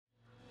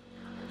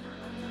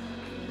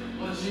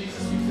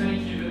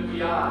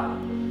we are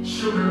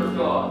children of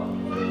God.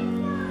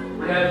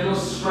 We have your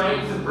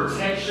strength and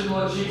protection,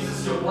 Lord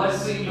Jesus, your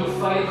blessing, your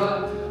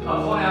favor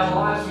upon our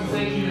lives. We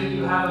thank you that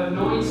you have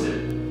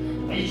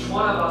anointed each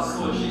one of us,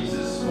 Lord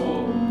Jesus,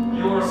 for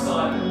your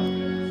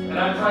assignment. And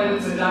I pray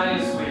that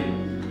today as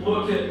we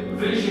look at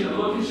vision and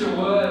look at your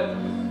word,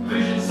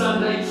 Vision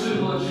Sunday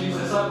too, Lord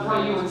Jesus, I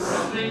pray you would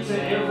speak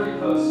to every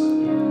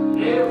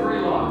person, every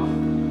life.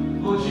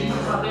 Lord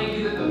Jesus, I thank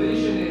you that the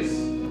vision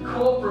is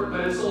corporate, but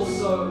it's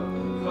also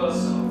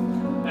personal.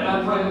 And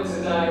I pray that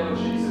today, Lord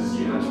Jesus,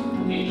 you would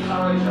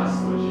encourage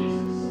us, Lord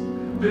Jesus.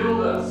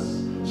 Build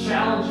us,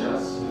 challenge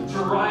us to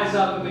rise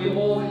up and be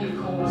all that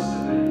you've called us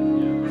to be.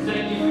 We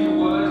thank you for your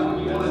word and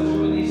what you want to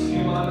do in these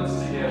few moments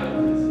together.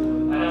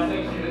 And I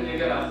thank you that you're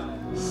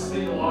going to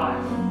speak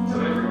life to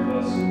every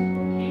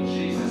person. In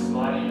Jesus'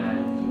 mighty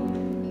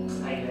name.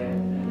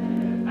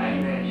 Amen.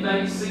 Amen. You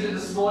may be seated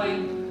this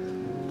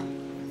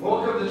morning.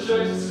 Welcome to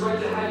church. It's great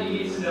to have you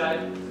here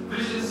today.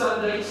 Vision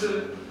Sunday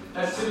 2.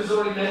 As Tim has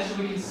already mentioned,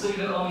 we can see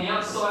that on the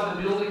outside of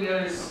the building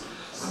there is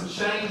some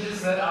changes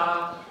that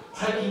are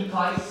taking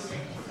place,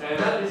 and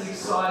that is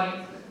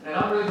exciting. And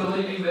I'm really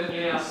believing that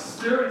in our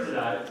spirit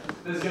today,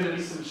 there's going to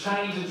be some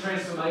change and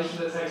transformation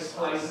that takes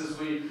place as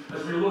we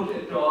look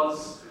at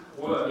God's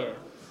Word.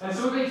 And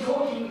so we've been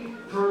talking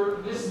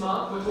through this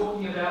month, we're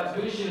talking about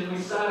vision, and we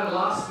started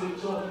last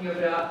week talking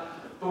about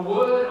the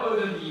Word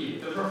over the year,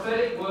 the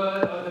prophetic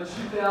Word over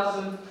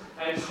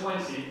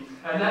 2020,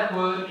 and that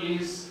word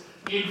is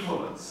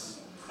influence.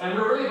 And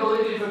we're really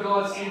believing for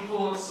God's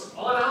influence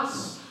on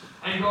us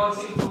and God's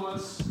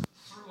influence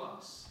through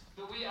us.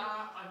 That we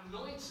are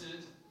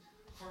anointed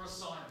for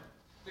assignment.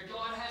 That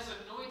God has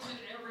anointed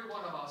every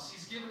one of us.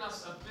 He's given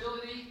us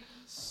ability,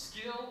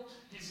 skill.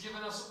 He's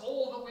given us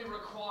all that we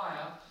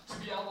require to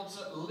be able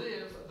to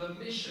live the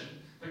mission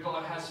that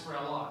God has for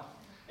our life.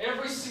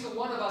 Every single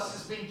one of us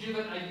has been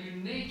given a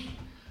unique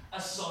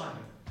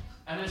assignment.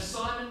 An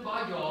assignment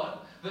by God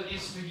that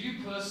is for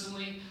you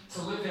personally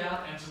to live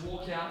out and to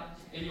walk out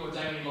in your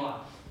daily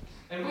life.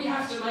 And we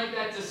have to make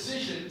that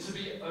decision to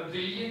be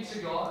obedient to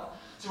God,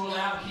 to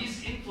allow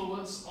His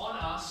influence on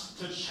us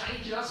to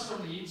change us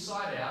from the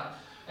inside out,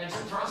 and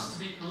for us to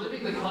be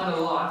living the kind of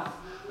life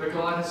that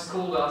God has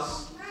called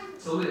us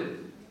to live.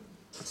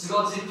 So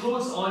God's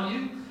influence on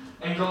you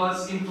and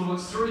God's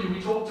influence through you. We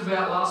talked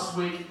about last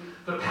week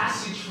the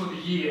passage for the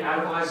year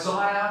out of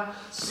Isaiah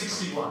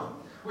 61,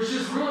 which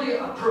is really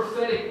a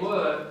prophetic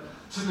word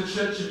to the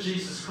Church of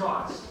Jesus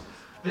Christ.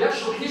 The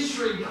actual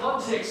history and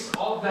context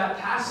of that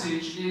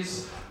passage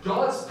is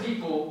God's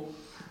people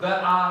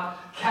that are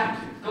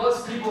captive.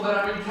 God's people that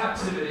are in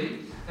captivity.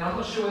 And I'm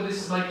not sure whether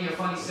this is making a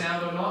funny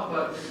sound or not,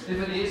 but if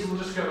it is, we'll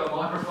just grab a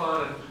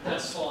microphone and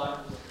that's fine.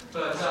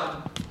 But,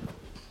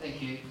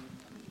 thank you.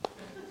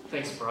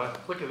 Thanks, bro.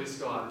 Look at this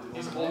guy.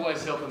 He's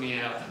always helping me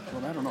out.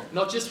 Well, I don't know.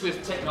 Not just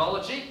with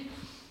technology,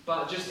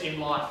 but just in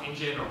life in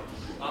general.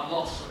 I'm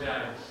lost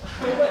without it.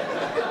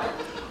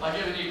 I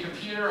get a new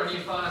computer, a new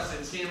phone, I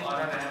said, Tim,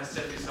 I don't know how to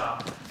set this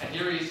up. And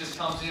here he just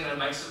comes in and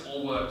makes it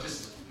all work,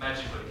 just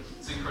magically.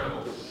 It's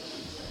incredible.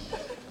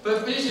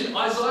 But vision,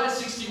 Isaiah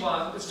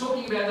 61, it's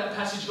talking about that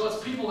passage,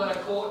 God's people that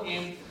are caught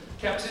in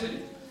captivity.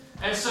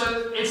 And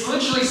so it's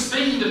literally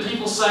speaking to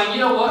people saying, you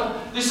know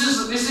what, this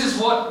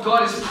is what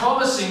God is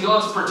promising,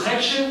 God's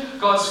protection,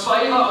 God's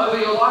favour over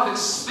your life.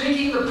 It's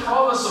speaking the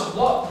promise of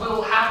what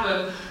will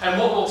happen and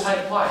what will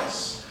take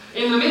place.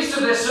 In the midst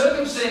of their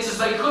circumstances,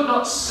 they could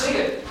not see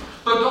it,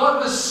 but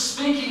God was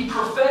speaking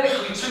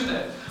prophetically to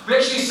them. We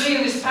actually see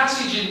in this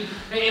passage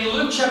in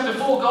Luke chapter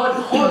 4,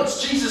 God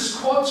quotes, Jesus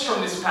quotes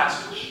from this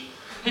passage.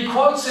 He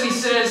quotes and he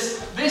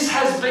says, this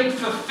has been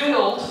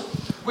fulfilled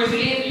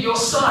within your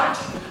sight.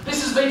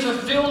 This has been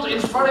fulfilled in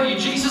front of you.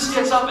 Jesus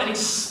gets up and he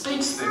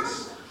speaks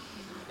this.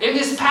 In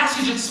this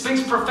passage, it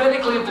speaks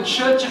prophetically of the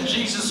Church of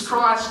Jesus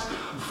Christ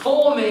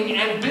forming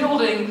and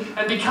building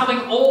and becoming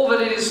all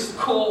that it is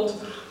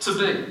called to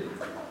be.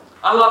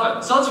 I love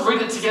it. So let's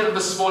read it together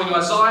this morning.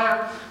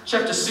 Isaiah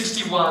chapter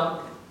 61,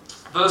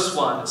 verse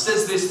 1. It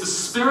says this, the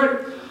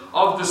Spirit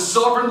of the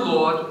Sovereign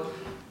Lord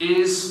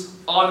is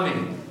on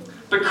me,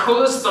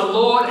 because the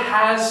Lord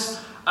has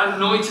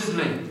anointed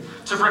me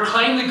to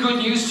proclaim the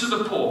good news to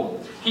the poor.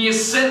 He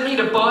has sent me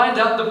to bind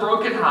up the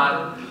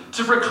brokenhearted,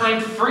 to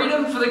proclaim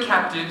freedom for the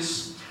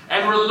captives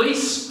and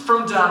release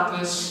from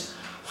darkness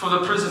for the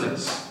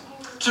prisoners,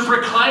 to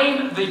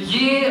proclaim the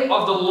year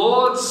of the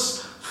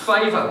Lord's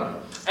favour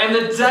and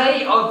the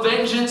day of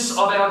vengeance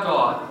of our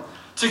God,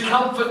 to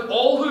comfort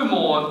all who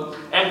mourn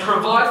and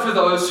provide for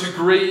those who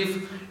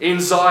grieve in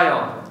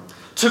Zion,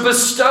 to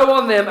bestow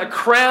on them a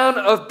crown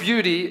of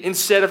beauty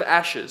instead of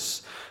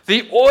ashes,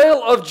 the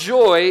oil of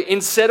joy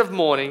instead of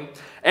mourning,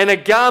 and a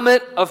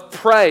garment of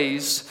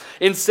praise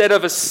instead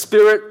of a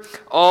spirit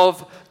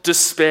of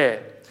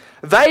despair.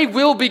 They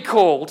will be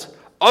called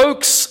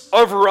oaks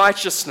of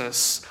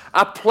righteousness,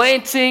 a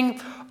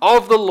planting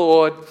of the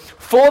Lord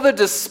for the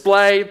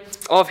display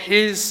of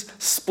His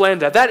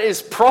splendor. That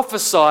is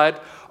prophesied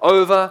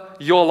over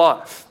your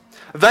life.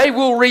 They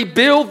will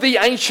rebuild the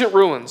ancient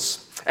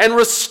ruins and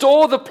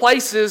restore the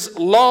places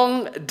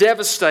long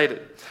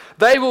devastated.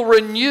 They will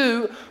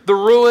renew the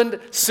ruined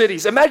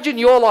cities. Imagine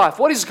your life.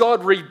 What is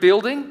God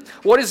rebuilding?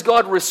 What is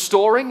God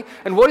restoring?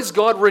 And what is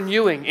God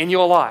renewing in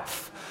your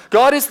life?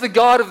 God is the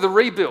God of the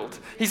rebuild.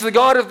 He's the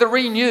God of the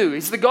renew.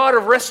 He's the God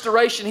of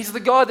restoration. He's the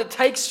God that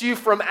takes you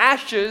from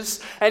ashes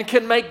and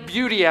can make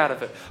beauty out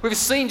of it. We've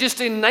seen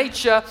just in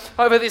nature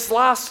over this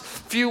last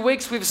few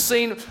weeks, we've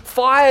seen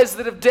fires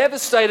that have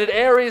devastated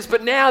areas,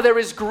 but now there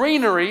is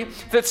greenery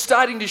that's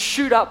starting to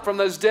shoot up from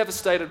those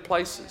devastated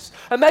places.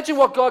 Imagine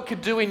what God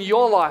could do in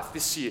your life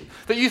this year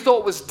that you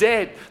thought was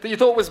dead, that you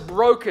thought was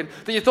broken,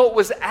 that you thought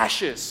was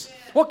ashes.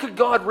 What could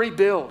God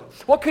rebuild?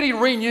 What could He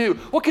renew?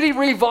 What could He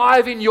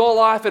revive in your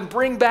life and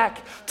bring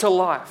back to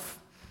life?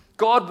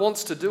 God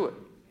wants to do it.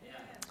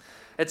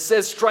 It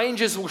says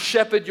strangers will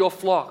shepherd your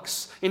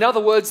flocks. In other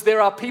words,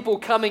 there are people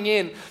coming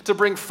in to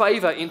bring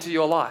favor into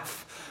your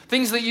life.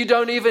 Things that you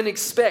don't even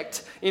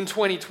expect in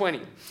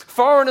 2020.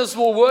 Foreigners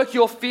will work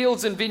your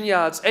fields and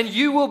vineyards, and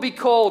you will be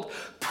called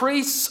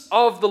priests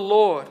of the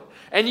Lord,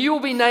 and you will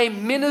be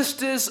named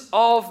ministers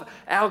of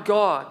our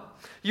God.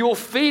 You will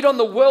feed on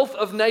the wealth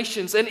of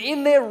nations, and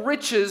in their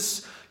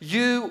riches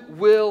you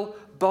will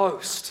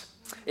boast.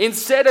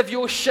 Instead of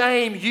your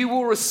shame, you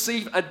will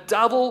receive a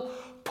double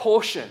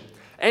portion.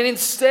 And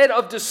instead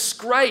of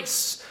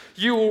disgrace,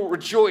 you will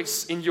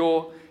rejoice in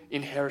your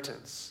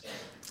inheritance.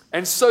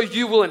 And so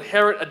you will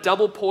inherit a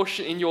double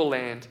portion in your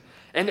land,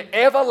 and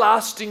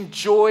everlasting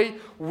joy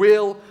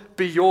will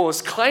be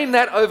yours. Claim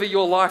that over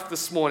your life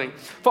this morning.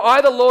 For I,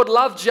 the Lord,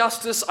 love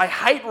justice. I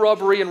hate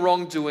robbery and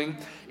wrongdoing.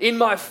 In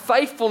my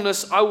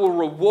faithfulness, I will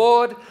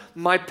reward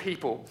my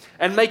people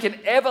and make an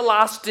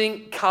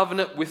everlasting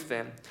covenant with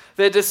them.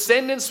 Their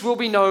descendants will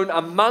be known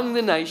among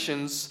the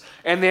nations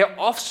and their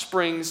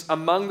offsprings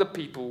among the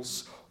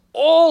peoples.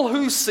 All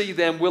who see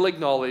them will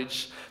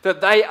acknowledge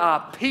that they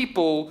are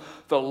people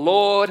the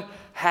Lord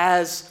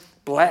has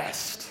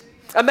blessed.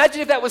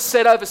 Imagine if that was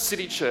said over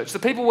City Church. The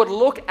people would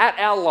look at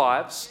our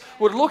lives,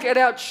 would look at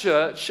our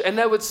church, and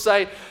they would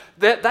say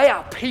that they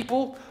are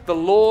people the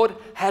Lord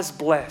has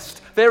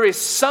blessed. There is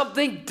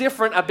something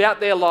different about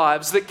their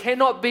lives that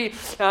cannot be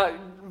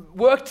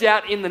worked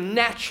out in the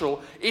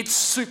natural. It's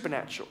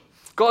supernatural.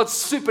 God's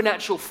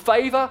supernatural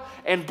favor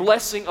and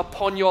blessing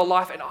upon your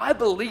life. And I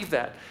believe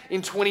that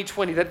in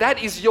 2020,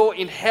 that is your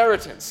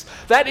inheritance.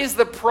 That is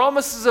the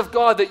promises of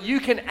God that you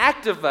can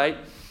activate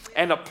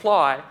and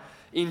apply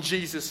in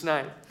Jesus'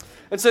 name.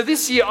 And so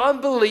this year,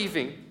 I'm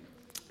believing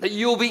that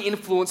you'll be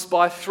influenced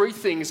by three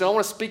things. And I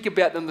want to speak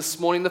about them this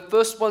morning. The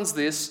first one's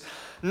this.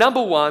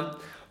 Number one,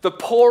 the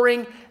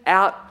pouring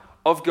out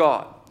of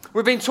God.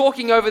 We've been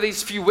talking over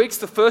these few weeks.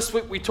 The first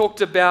week we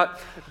talked about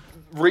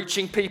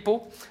reaching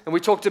people, and we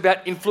talked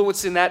about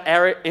influence in that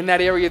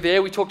area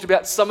there. We talked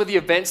about some of the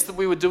events that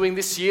we were doing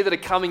this year that are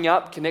coming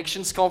up,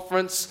 Connections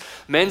Conference,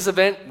 men's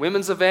event,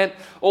 women's event,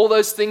 all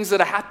those things that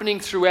are happening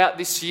throughout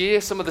this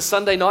year. Some of the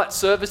Sunday night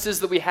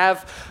services that we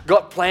have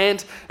got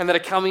planned and that are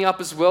coming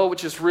up as well,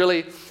 which is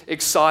really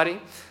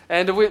exciting.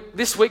 And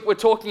this week we're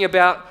talking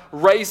about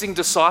raising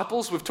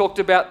disciples. We've talked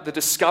about the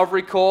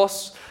Discovery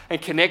course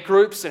and Connect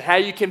groups and how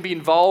you can be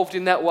involved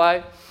in that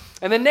way.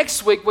 And then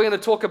next week, we're going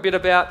to talk a bit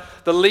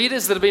about the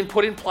leaders that have been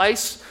put in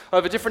place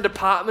over different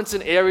departments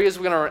and areas.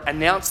 We're going to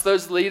announce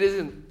those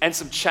leaders and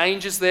some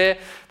changes there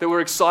that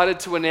we're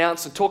excited to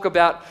announce, and talk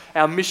about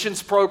our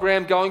missions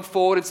program going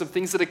forward and some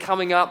things that are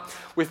coming up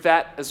with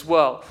that as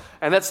well.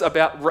 And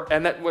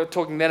we're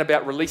talking then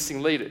about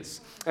releasing leaders.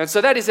 And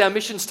so that is our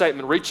mission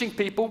statement: reaching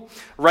people,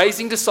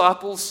 raising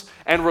disciples,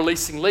 and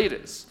releasing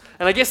leaders.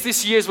 And I guess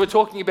this year, as we're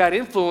talking about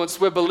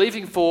influence, we're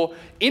believing for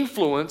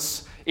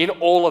influence in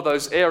all of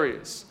those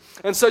areas.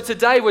 And so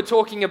today we're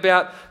talking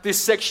about this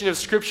section of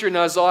Scripture in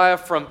Isaiah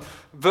from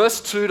verse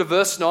 2 to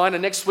verse 9,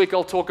 and next week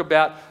I'll talk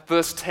about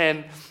verse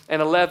 10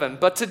 and 11.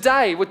 But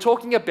today we're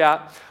talking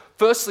about,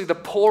 firstly, the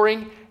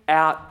pouring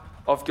out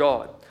of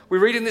God. We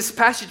read in this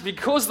passage,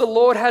 because the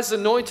Lord has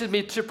anointed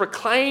me to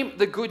proclaim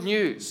the good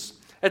news.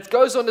 It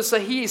goes on to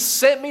say, He has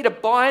sent me to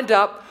bind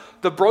up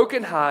the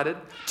brokenhearted,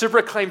 to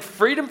proclaim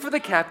freedom for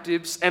the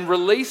captives and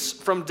release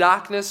from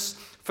darkness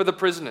for the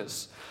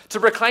prisoners,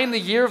 to proclaim the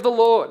year of the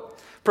Lord.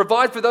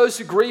 Provide for those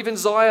who grieve in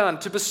Zion,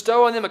 to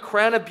bestow on them a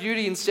crown of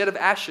beauty instead of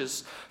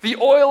ashes, the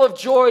oil of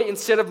joy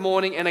instead of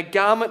mourning, and a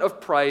garment of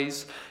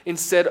praise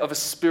instead of a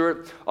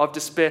spirit of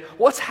despair.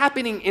 What's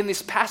happening in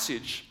this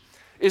passage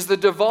is the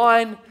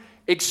divine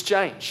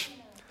exchange,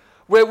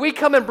 where we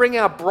come and bring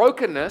our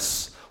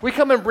brokenness, we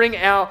come and bring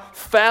our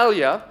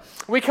failure,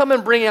 we come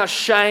and bring our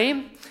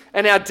shame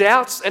and our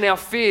doubts and our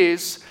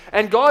fears,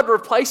 and God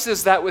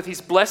replaces that with His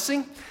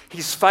blessing,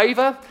 His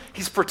favor,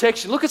 His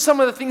protection. Look at some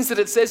of the things that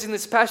it says in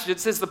this passage. It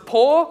says the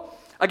poor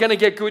are going to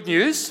get good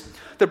news.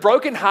 The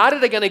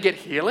brokenhearted are going to get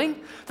healing.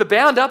 The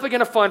bound up are going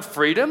to find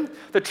freedom.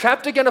 The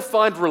trapped are going to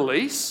find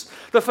release.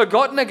 The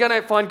forgotten are going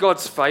to find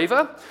God's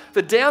favor.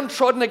 The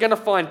downtrodden are going to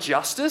find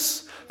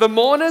justice. The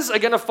mourners are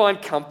going to find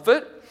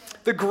comfort.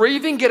 The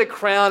grieving get a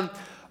crown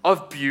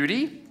of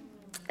beauty.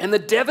 And the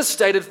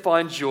devastated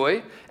find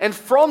joy. And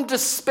from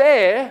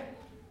despair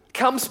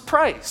comes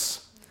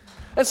praise.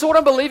 And so what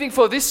I'm believing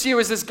for this year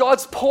is as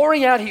God's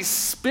pouring out His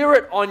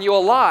Spirit on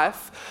your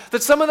life,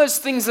 that some of those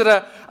things that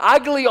are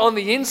ugly on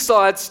the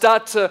inside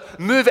start to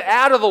move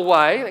out of the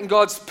way, and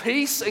God's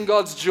peace and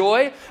God's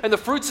joy and the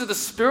fruits of the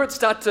Spirit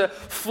start to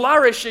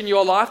flourish in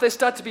your life. They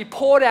start to be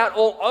poured out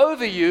all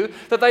over you,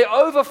 that they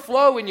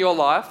overflow in your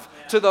life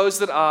to those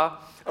that are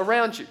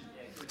around you.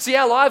 See,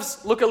 our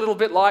lives look a little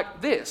bit like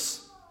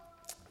this.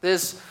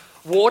 There's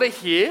water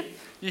here.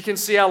 You can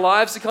see our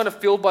lives are kind of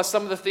filled by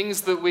some of the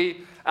things that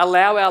we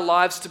allow our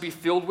lives to be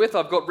filled with.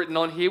 I've got written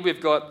on here,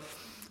 we've got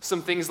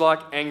some things like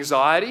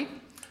anxiety,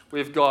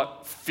 we've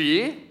got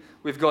fear,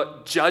 we've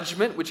got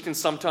judgment, which can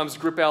sometimes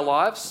grip our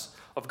lives.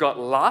 I've got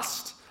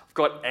lust, I've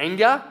got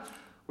anger,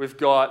 we've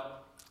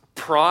got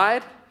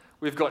pride,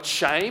 we've got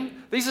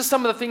shame. These are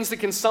some of the things that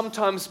can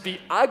sometimes be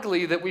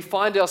ugly that we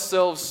find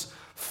ourselves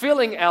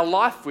filling our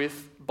life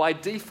with by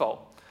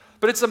default.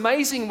 But it's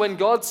amazing when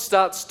God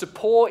starts to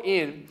pour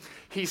in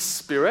His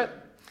Spirit,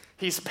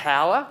 His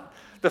power,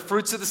 the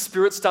fruits of the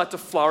Spirit start to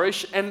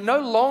flourish, and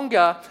no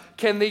longer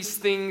can these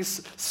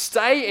things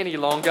stay any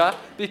longer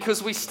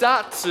because we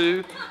start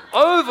to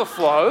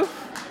overflow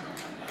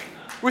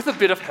with a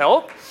bit of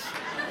help.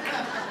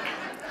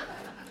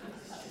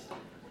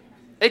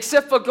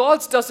 Except for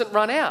God's doesn't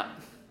run out.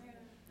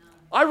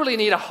 I really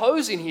need a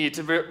hose in here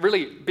to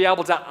really be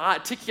able to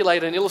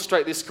articulate and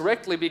illustrate this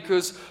correctly,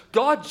 because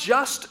God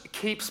just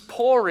keeps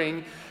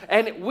pouring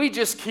and we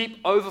just keep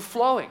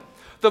overflowing.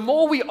 The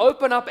more we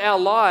open up our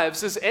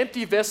lives as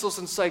empty vessels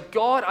and say,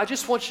 God, I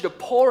just want you to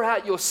pour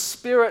out your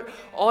Spirit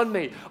on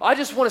me. I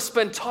just want to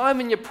spend time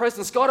in your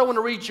presence. God, I want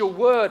to read your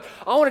word.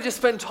 I want to just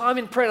spend time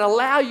in prayer and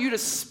allow you to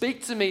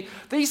speak to me.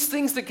 These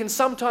things that can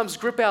sometimes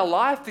grip our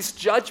life, this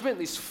judgment,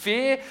 this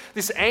fear,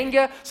 this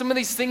anger, some of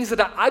these things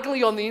that are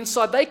ugly on the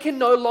inside, they can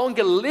no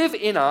longer live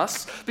in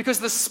us because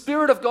the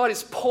Spirit of God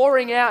is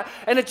pouring out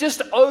and it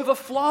just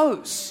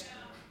overflows.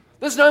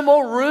 There's no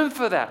more room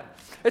for that.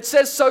 It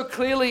says so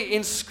clearly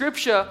in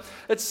Scripture,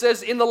 it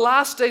says, in the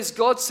last days,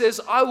 God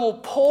says, I will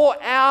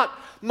pour out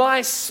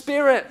my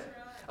Spirit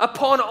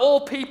upon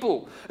all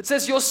people. It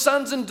says, your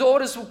sons and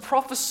daughters will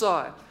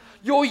prophesy.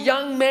 Your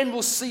young men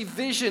will see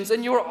visions,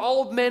 and your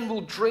old men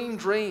will dream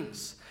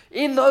dreams.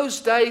 In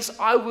those days,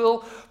 I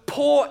will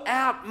pour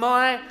out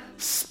my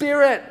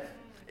Spirit,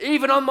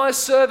 even on my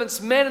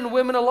servants, men and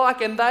women alike,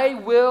 and they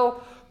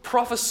will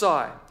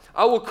prophesy.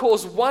 I will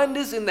cause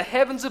wonders in the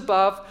heavens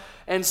above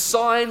and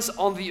signs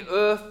on the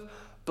earth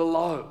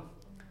below.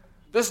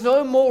 There's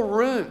no more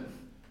room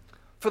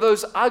for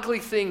those ugly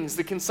things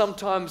that can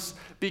sometimes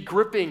be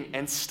gripping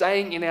and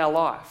staying in our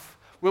life.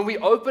 When we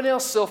open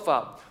ourselves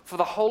up for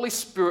the Holy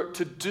Spirit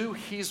to do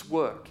His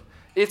work,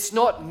 it's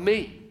not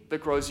me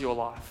that grows your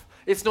life.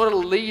 It's not a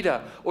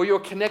leader or your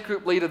Connect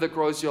Group leader that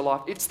grows your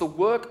life. It's the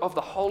work of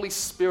the Holy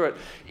Spirit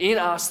in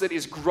us that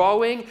is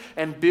growing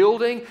and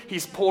building.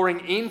 He's pouring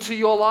into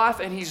your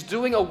life and He's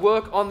doing a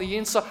work on the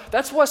inside.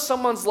 That's why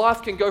someone's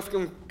life can go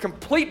from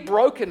complete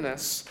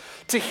brokenness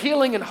to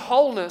healing and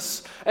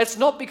wholeness. It's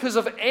not because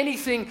of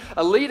anything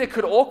a leader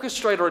could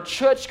orchestrate or a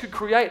church could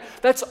create.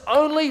 That's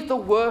only the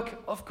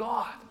work of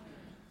God.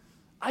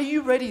 Are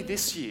you ready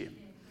this year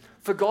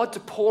for God to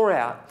pour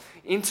out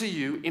into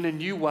you in a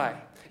new way?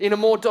 In a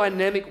more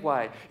dynamic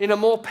way, in a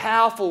more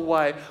powerful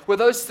way, where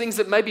those things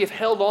that maybe have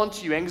held on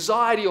to you,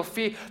 anxiety or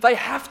fear, they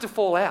have to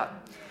fall out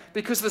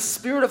because the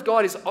Spirit of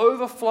God is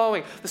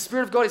overflowing. The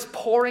Spirit of God is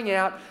pouring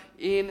out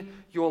in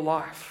your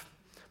life.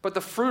 But the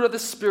fruit of the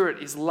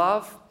Spirit is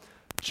love,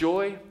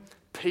 joy,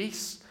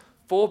 peace,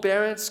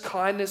 forbearance,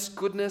 kindness,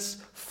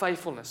 goodness,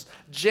 faithfulness,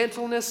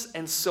 gentleness,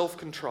 and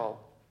self-control.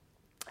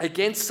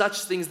 Against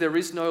such things there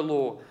is no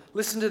law.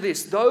 Listen to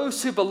this.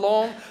 Those who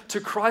belong to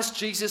Christ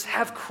Jesus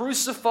have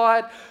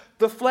crucified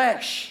the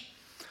flesh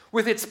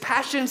with its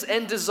passions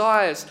and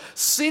desires.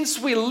 Since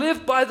we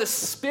live by the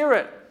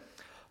Spirit,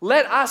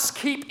 let us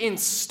keep in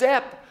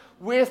step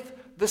with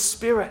the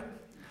Spirit.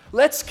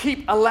 Let's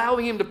keep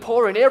allowing Him to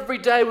pour in every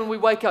day when we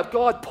wake up.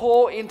 God,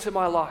 pour into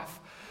my life.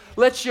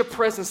 Let your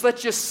presence,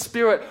 let your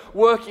Spirit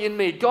work in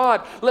me.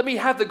 God, let me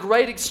have the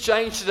great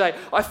exchange today.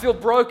 I feel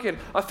broken.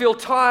 I feel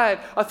tired.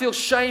 I feel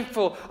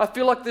shameful. I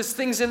feel like there's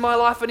things in my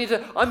life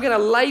I'm going to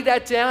lay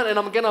that down and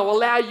I'm going to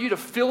allow you to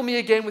fill me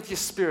again with your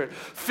Spirit.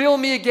 Fill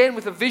me again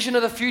with a vision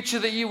of the future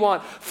that you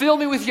want. Fill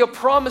me with your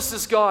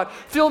promises, God.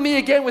 Fill me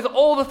again with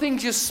all the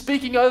things you're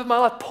speaking over my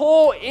life.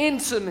 Pour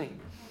into me.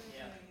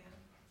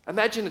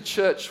 Imagine a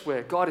church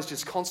where God is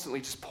just constantly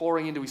just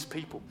pouring into His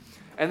people.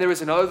 And there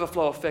is an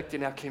overflow effect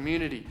in our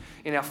community,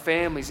 in our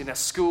families, in our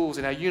schools,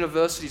 in our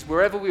universities,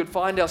 wherever we would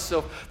find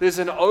ourselves, there's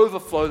an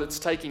overflow that's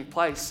taking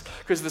place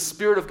because the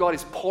Spirit of God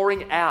is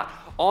pouring out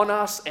on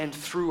us and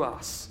through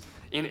us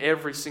in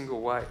every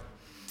single way.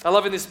 I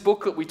love in this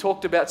booklet we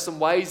talked about some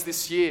ways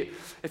this year.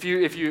 If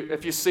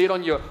you see it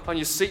on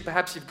your seat,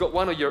 perhaps you've got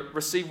one or you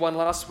received one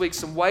last week,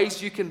 some ways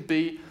you can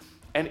be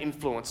an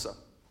influencer.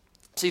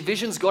 See,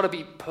 vision's got to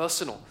be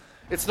personal.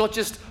 It's not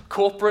just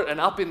corporate and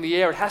up in the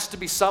air. It has to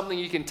be something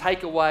you can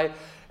take away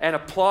and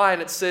apply.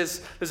 And it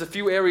says, there's a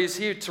few areas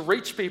here to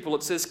reach people.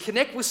 It says,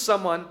 connect with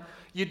someone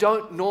you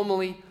don't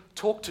normally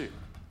talk to.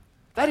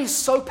 That is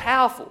so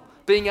powerful,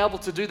 being able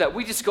to do that.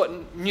 We just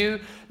got new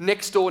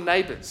next door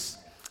neighbors.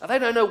 And they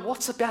don't know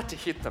what's about to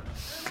hit them.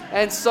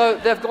 And so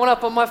they've gone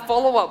up on my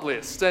follow-up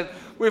list. And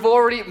we've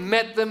already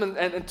met them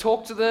and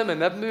talked to them.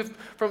 And they've moved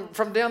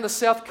from down the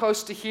south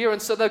coast to here.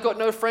 And so they've got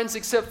no friends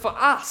except for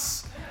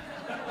us.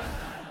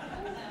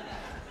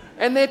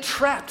 And they're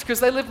trapped because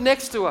they live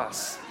next to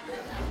us.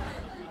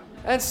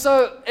 And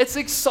so it's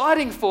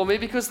exciting for me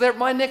because they're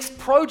my next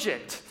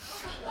project.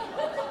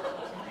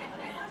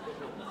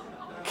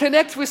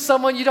 Connect with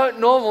someone you don't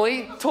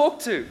normally talk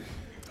to.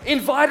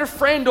 Invite a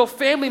friend or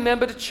family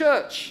member to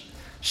church.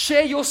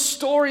 Share your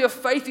story of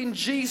faith in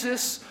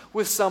Jesus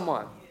with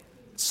someone.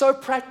 So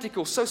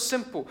practical, so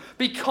simple.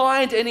 Be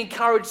kind and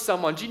encourage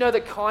someone. Do you know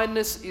that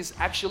kindness is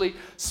actually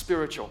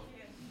spiritual?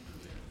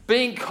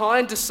 Being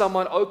kind to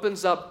someone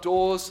opens up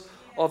doors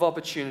of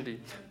opportunity.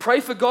 Pray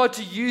for God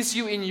to use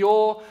you in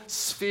your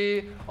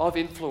sphere of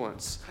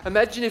influence.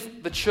 Imagine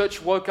if the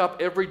church woke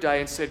up every day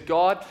and said,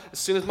 God, as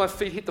soon as my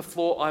feet hit the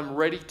floor, I'm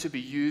ready to be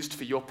used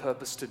for your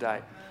purpose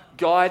today.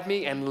 Guide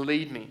me and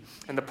lead me.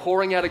 And the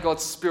pouring out of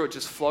God's Spirit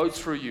just flowed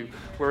through you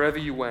wherever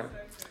you went.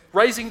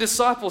 Raising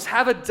disciples,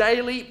 have a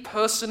daily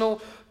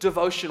personal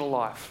devotional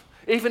life.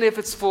 Even if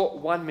it's for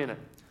 1 minute.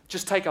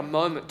 Just take a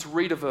moment to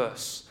read a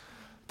verse.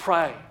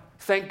 Pray.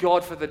 Thank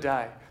God for the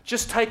day.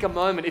 Just take a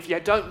moment. If you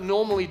don't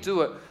normally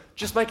do it,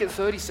 just make it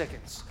 30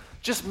 seconds.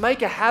 Just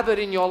make a habit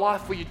in your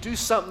life where you do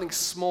something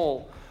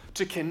small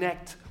to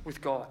connect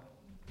with God.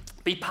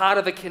 Be part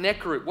of a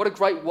connect group. What a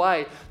great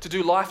way to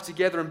do life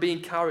together and be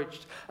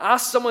encouraged.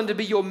 Ask someone to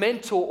be your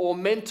mentor or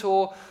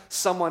mentor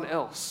someone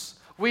else.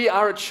 We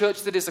are a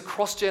church that is a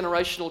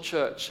cross-generational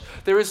church.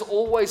 There is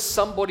always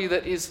somebody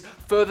that is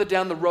further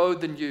down the road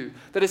than you,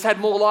 that has had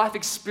more life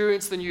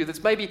experience than you,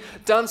 that's maybe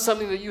done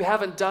something that you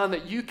haven't done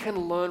that you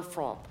can learn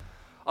from.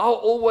 I'll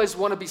always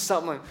want to be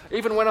someone,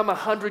 even when I'm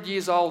 100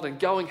 years old and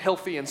going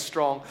healthy and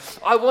strong,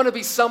 I want to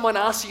be someone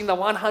asking the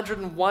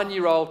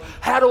 101-year-old,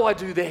 how do I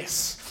do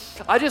this?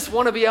 I just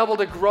want to be able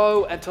to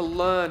grow and to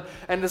learn.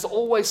 And there's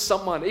always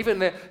someone,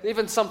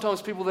 even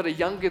sometimes people that are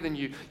younger than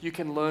you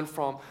can learn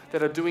from,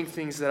 that are doing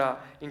things that are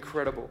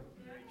incredible.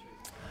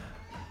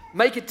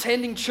 Make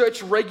attending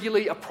church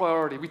regularly a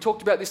priority. We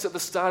talked about this at the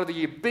start of the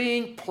year,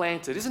 being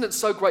planted. Isn't it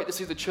so great to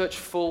see the church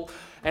full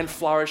and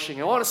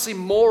flourishing? I want to see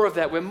more of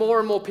that, where more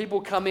and more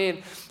people come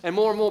in and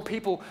more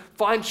people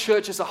find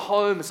church as a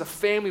home, as a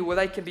family where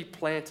they can be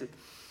planted.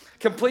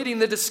 Completing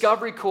the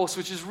discovery course,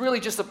 which is really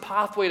just a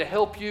pathway to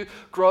help you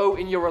grow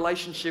in your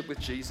relationship with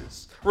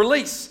Jesus.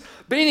 Release.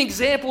 Be an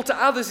example to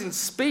others in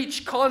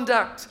speech,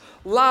 conduct,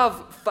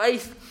 love,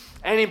 faith,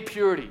 and in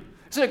purity.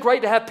 Isn't it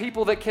great to have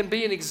people that can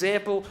be an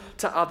example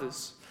to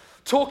others?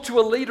 Talk to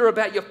a leader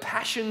about your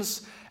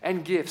passions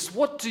and gifts.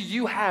 What do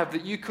you have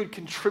that you could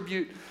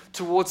contribute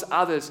towards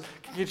others,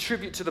 can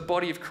contribute to the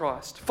body of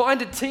Christ?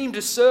 Find a team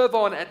to serve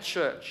on at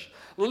church.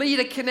 Lead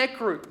a connect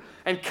group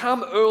and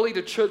come early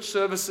to church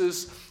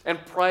services and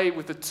pray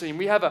with the team.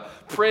 We have a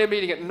prayer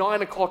meeting at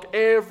 9 o'clock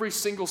every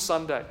single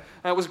Sunday.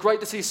 And it was great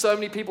to see so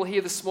many people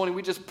here this morning.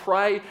 We just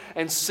pray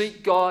and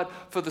seek God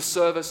for the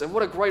service. And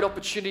what a great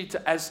opportunity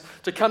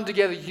to come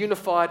together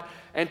unified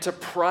and to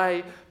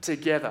pray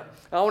together.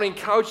 And I want to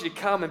encourage you to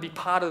come and be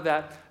part of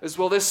that as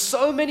well. There's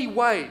so many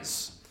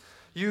ways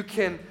you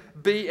can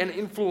be an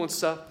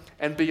influencer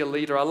and be a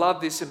leader. I love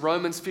this in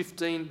Romans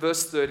 15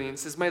 verse 13. It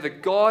says, may the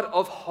God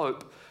of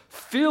hope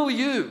fill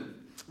you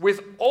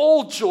with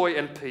all joy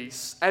and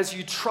peace as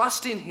you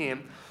trust in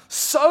him,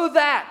 so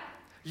that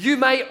you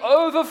may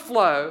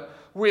overflow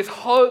with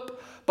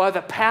hope by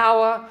the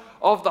power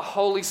of the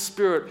Holy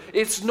Spirit.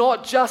 It's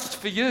not just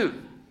for you.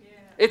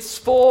 It's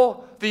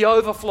for the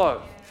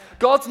overflow.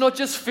 God's not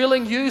just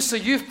filling you so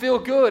you feel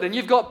good and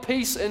you've got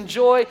peace and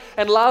joy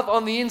and love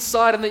on the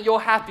inside and that you're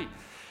happy.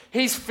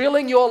 He's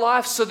filling your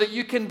life so that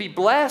you can be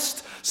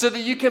blessed, so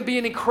that you can be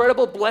an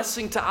incredible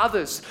blessing to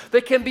others.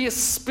 There can be a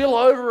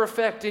spillover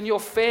effect in your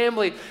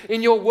family,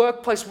 in your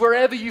workplace,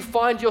 wherever you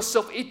find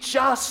yourself. It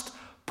just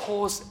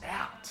pours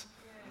out.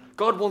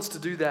 God wants to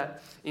do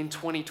that in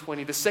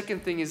 2020. The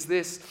second thing is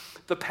this,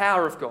 the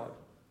power of God.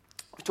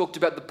 We talked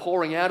about the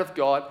pouring out of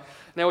God.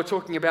 Now we're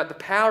talking about the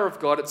power of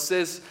God. It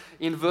says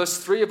in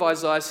verse 3 of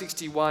Isaiah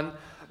 61,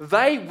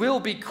 they will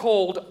be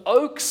called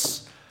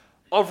oaks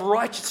of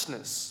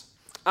righteousness,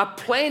 a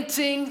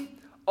planting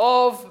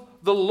of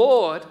the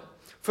Lord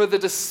for the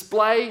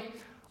display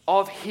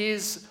of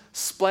his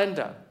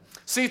splendor.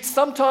 See,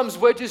 sometimes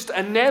we're just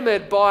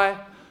enamored by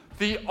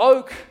the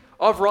oak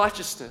of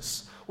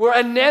righteousness. We're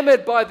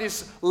enamored by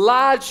this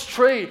large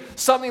tree,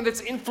 something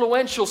that's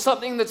influential,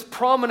 something that's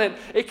prominent.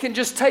 It can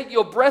just take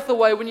your breath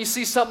away when you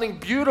see something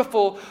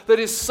beautiful that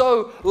is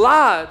so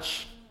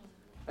large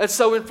and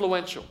so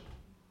influential.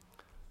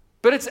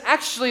 But it's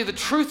actually, the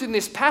truth in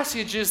this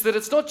passage is that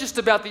it's not just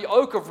about the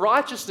oak of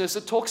righteousness,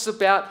 it talks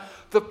about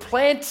the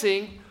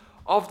planting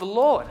of the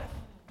Lord.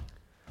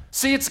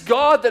 See, it's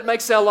God that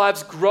makes our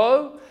lives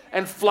grow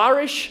and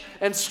flourish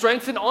and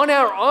strengthen. On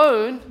our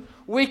own,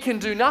 we can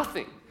do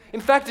nothing.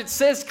 In fact, it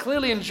says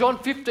clearly in John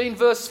 15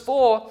 verse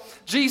 4,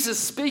 Jesus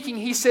speaking,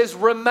 he says,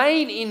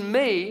 remain in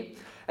me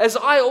as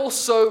I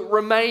also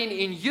remain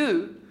in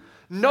you,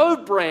 no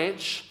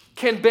branch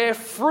can bear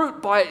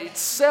fruit by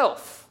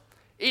itself.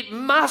 It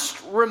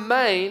must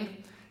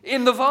remain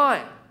in the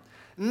vine.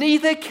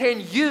 Neither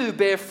can you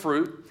bear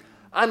fruit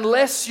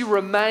unless you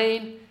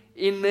remain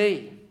in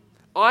me.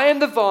 I am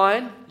the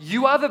vine,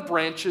 you are the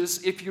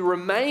branches. If you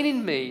remain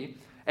in me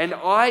and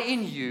I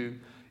in you,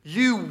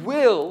 you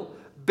will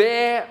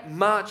bear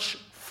much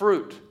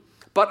fruit.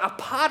 But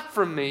apart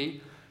from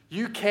me,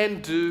 you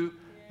can do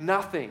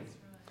nothing.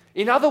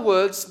 In other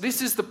words,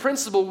 this is the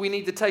principle we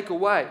need to take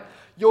away.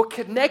 Your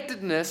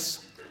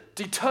connectedness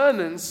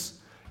determines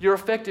your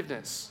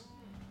effectiveness.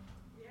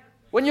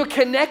 When you're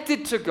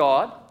connected to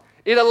God,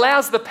 it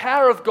allows the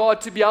power of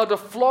God to be able to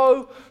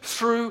flow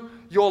through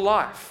your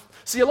life.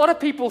 See, a lot of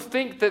people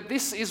think that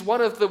this is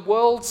one of the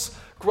world's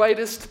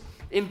greatest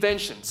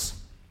inventions,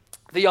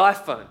 the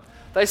iPhone.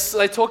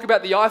 They talk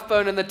about the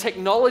iPhone and the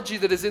technology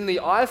that is in the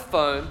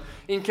iPhone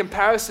in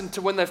comparison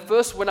to when they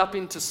first went up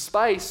into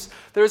space.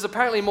 There is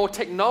apparently more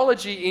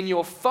technology in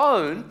your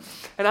phone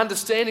and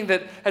understanding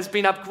that has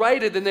been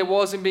upgraded than there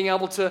was in being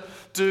able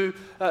to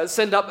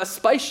send up a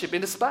spaceship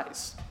into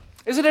space.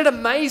 Isn't it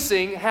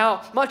amazing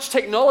how much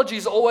technology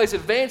is always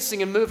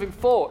advancing and moving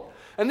forward?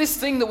 And this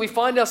thing that we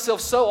find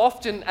ourselves so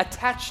often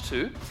attached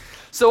to,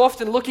 so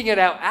often looking at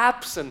our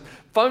apps and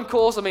phone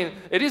calls. I mean,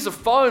 it is a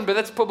phone, but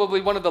that's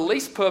probably one of the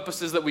least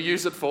purposes that we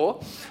use it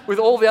for, with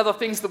all the other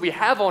things that we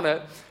have on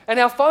it. And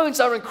our phones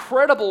are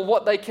incredible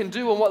what they can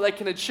do and what they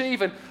can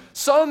achieve. And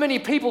so many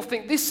people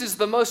think this is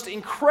the most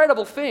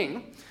incredible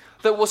thing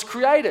that was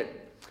created.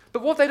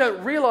 But what they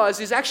don't realize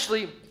is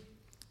actually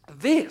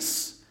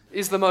this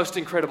is the most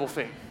incredible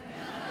thing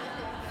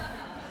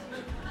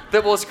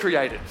that was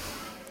created.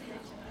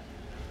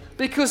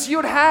 Because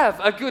you'd have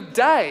a good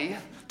day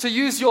to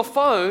use your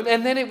phone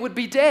and then it would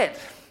be dead.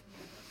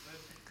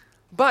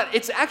 But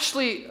it's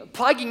actually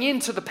plugging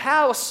into the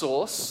power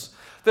source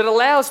that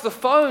allows the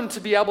phone to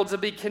be able to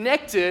be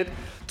connected,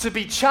 to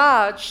be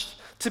charged,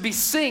 to be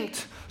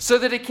synced so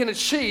that it can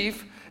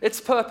achieve its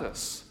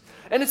purpose.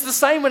 And it's the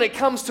same when it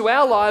comes to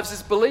our lives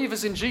as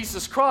believers in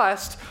Jesus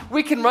Christ.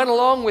 We can run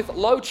along with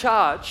low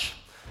charge,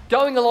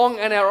 going along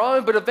on our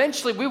own, but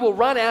eventually we will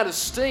run out of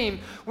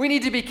steam. We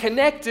need to be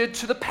connected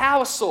to the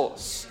power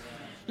source.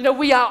 You know,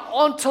 we are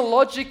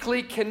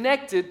ontologically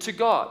connected to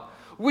God,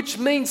 which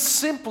means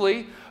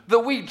simply that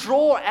we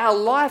draw our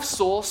life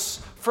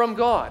source from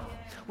God.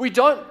 We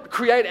don't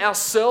create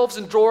ourselves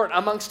and draw it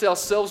amongst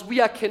ourselves. We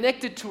are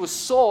connected to a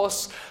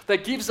source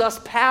that gives us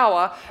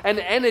power and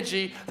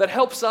energy that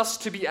helps us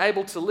to be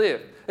able to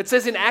live. It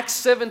says in Acts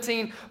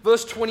 17,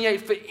 verse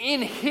 28, "For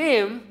in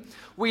Him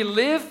we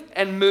live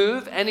and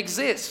move and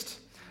exist."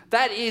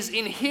 That is,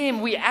 in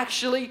Him we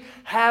actually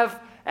have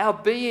our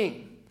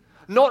being.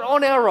 Not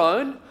on our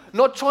own,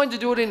 not trying to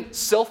do it in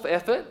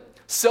self-effort,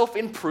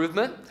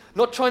 self-improvement,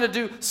 not trying to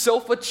do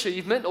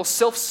self-achievement or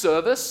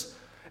self-service.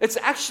 It's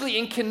actually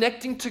in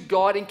connecting to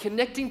God, in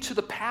connecting to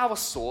the power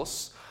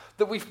source,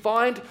 that we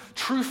find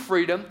true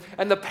freedom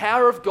and the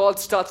power of God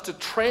starts to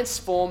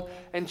transform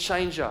and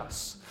change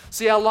us.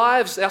 See, our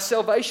lives, our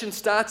salvation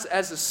starts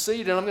as a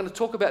seed, and I'm going to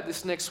talk about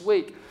this next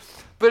week.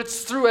 But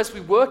it's through, as we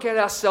work out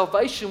our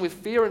salvation with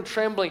fear and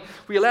trembling,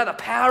 we allow the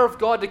power of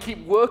God to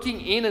keep working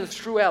in and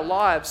through our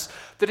lives,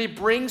 that He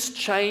brings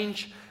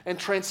change and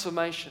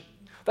transformation.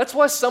 That's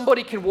why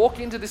somebody can walk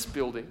into this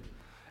building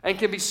and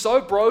can be so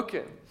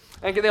broken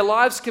and their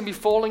lives can be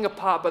falling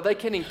apart, but they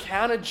can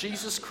encounter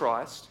Jesus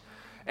Christ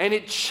and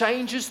it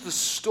changes the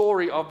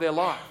story of their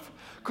life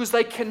because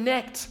they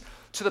connect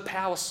to the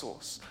power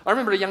source. I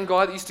remember a young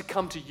guy that used to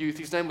come to youth.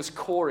 His name was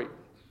Corey.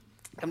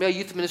 I'm our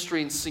youth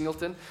ministry in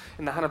Singleton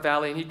in the Hunter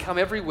Valley, and he'd come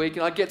every week,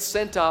 and I'd get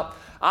sent up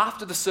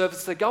after the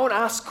service to go and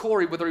ask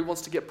Corey whether he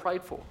wants to get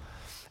prayed for.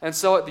 And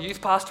so the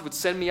youth pastor would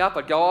send me up.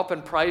 I'd go up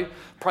and pray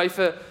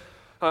for.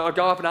 I'd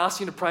go up and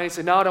ask him to pray, and he'd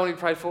say, "No, I don't want to be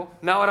prayed for.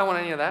 No, I don't want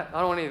any of that. I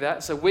don't want any of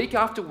that." So week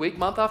after week,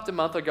 month after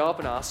month, I'd go up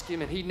and ask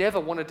him, and he never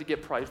wanted to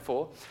get prayed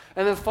for.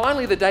 And then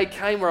finally the day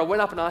came where I went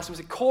up and asked him, I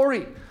said,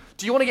 "Corey,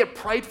 do you want to get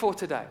prayed for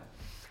today?"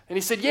 And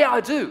he said, "Yeah, I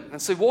do."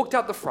 And so he walked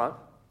up the front,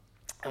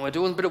 and we're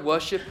doing a bit of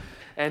worship,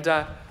 and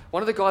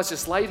one of the guys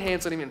just laid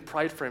hands on him and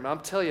prayed for him.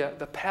 I'm telling you,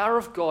 the power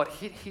of God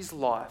hit his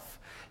life.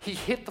 He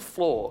hit the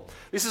floor.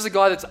 This is a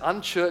guy that's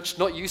unchurched,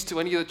 not used to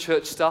any of the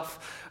church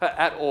stuff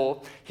at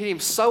all. Hit him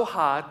so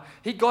hard.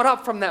 He got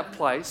up from that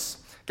place,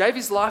 gave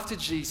his life to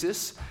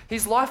Jesus.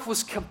 His life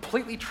was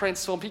completely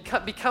transformed. He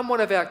became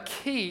one of our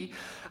key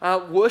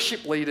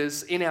worship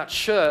leaders in our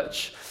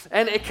church.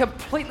 And it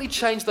completely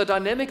changed the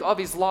dynamic of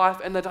his life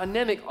and the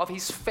dynamic of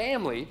his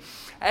family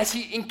as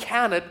he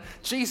encountered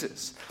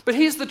Jesus. But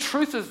here's the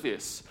truth of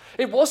this.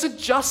 It wasn't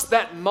just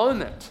that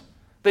moment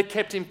that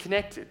kept him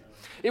connected.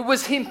 It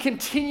was him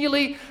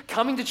continually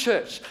coming to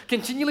church,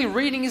 continually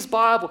reading his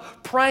Bible,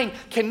 praying,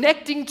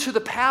 connecting to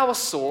the power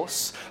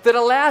source that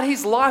allowed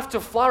his life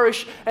to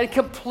flourish and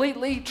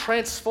completely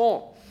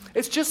transform.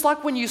 It's just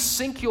like when you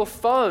sync your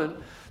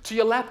phone to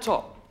your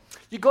laptop.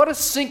 You've got to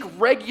sync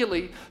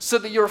regularly so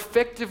that you're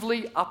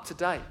effectively up to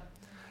date.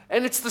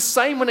 And it's the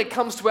same when it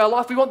comes to our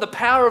life. We want the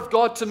power of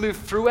God to move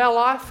through our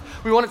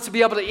life. We want it to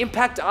be able to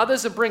impact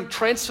others and bring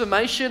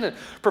transformation and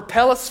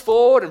propel us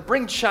forward and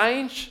bring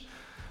change.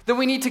 Then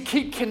we need to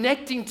keep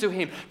connecting to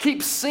Him, keep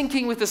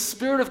syncing with the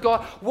Spirit of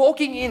God,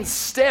 walking in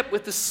step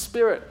with the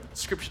Spirit,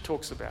 Scripture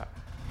talks about,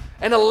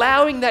 and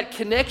allowing that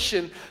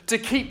connection to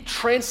keep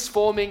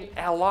transforming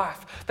our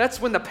life. That's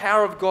when the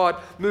power of God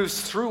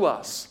moves through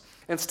us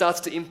and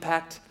starts to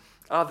impact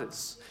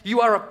others.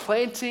 You are a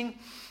planting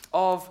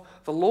of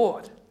the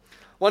Lord.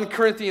 1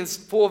 Corinthians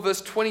 4 verse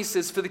 20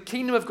 says, "For the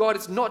kingdom of God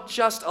is not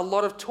just a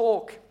lot of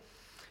talk.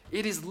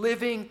 It is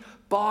living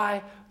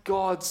by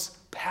God's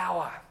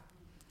power."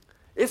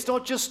 It's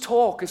not just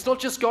talk. It's not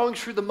just going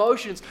through the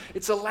motions.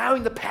 It's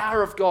allowing the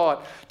power of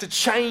God to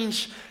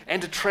change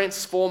and to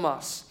transform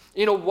us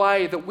in a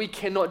way that we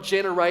cannot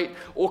generate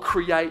or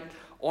create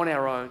on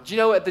our own. Do you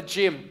know, at the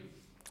gym,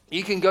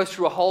 you can go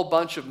through a whole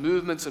bunch of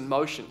movements and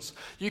motions.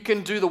 You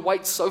can do the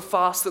weights so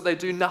fast that they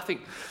do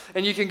nothing.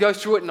 And you can go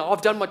through it and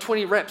I've done my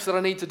 20 reps that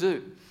I need to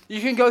do.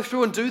 You can go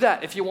through and do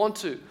that if you want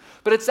to.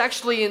 But it's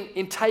actually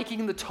in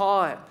taking the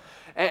time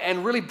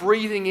and really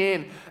breathing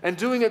in and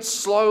doing it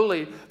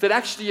slowly that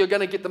actually you're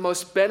going to get the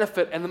most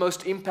benefit and the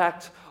most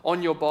impact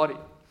on your body.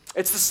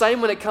 It's the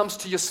same when it comes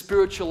to your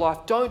spiritual life.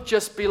 Don't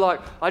just be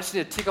like, I just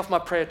need to tick off my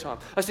prayer time.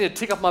 I just need to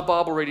tick off my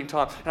Bible reading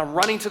time and I'm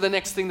running to the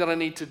next thing that I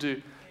need to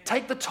do.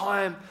 Take the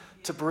time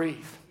to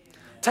breathe.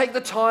 Take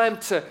the time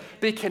to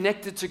be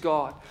connected to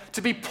God,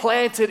 to be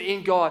planted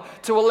in God,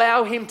 to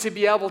allow Him to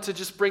be able to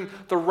just bring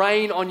the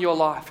rain on your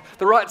life,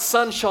 the right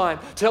sunshine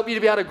to help you to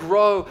be able to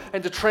grow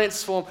and to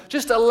transform.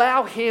 Just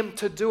allow Him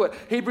to do it.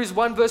 Hebrews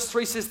 1 verse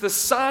 3 says, "The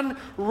sun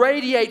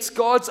radiates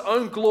God's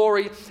own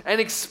glory and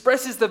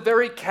expresses the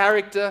very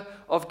character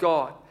of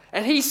God.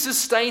 And He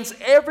sustains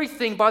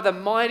everything by the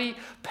mighty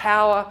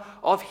power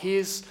of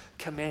His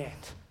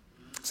command."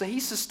 So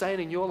He's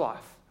sustaining your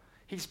life.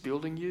 He's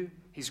building you.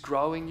 He's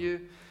growing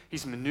you.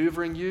 He's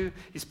maneuvering you.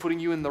 He's putting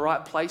you in the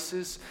right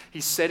places.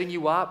 He's setting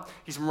you up.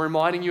 He's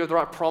reminding you of the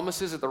right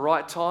promises at the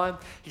right time.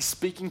 He's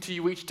speaking to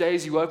you each day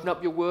as you open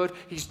up your word.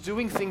 He's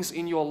doing things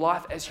in your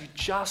life as you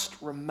just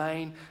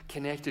remain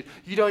connected.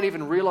 You don't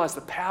even realize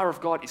the power of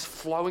God is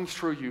flowing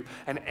through you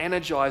and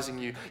energizing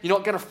you. You're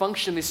not going to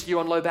function this year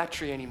on low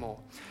battery anymore.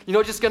 You're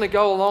not just going to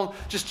go along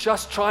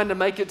just trying to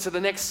make it to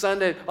the next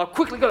Sunday. I've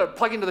quickly got to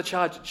plug into the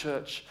charge at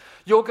church.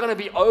 You're going to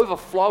be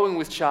overflowing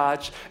with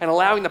charge and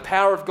allowing the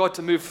power of God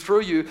to move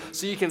through you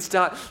so you can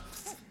start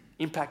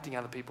impacting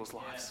other people's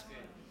lives.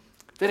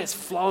 Then it's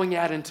flowing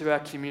out into our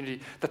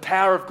community. The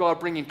power of God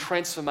bringing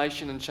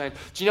transformation and change.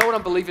 Do you know what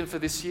I'm believing for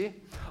this year?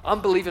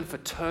 I'm believing for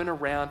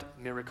turnaround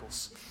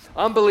miracles.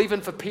 I'm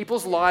believing for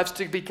people's lives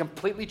to be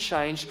completely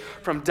changed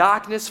from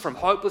darkness, from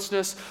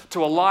hopelessness,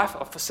 to a life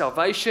for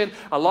salvation,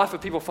 a life where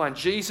people find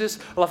Jesus,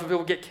 a life where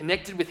people get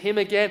connected with Him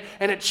again,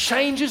 and it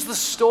changes the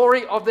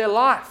story of their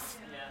life.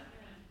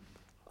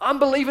 I'm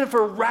believing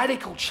for a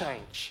radical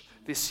change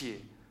this year.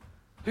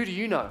 Who do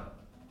you know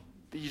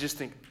that you just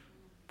think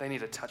they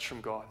need a touch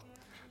from God?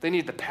 They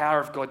need the power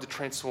of God to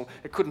transform.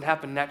 It couldn't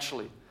happen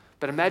naturally.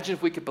 But imagine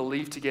if we could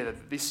believe together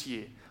that this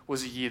year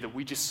was a year that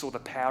we just saw the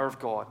power of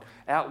God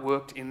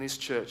outworked in this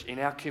church, in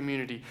our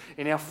community,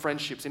 in our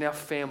friendships, in our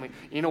family,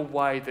 in a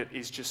way that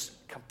is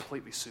just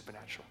completely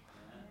supernatural.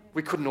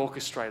 We couldn't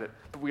orchestrate it,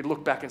 but we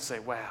look back and say,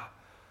 wow,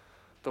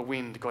 the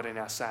wind got in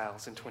our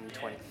sails in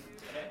 2020.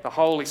 The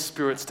Holy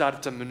Spirit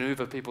started to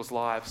maneuver people's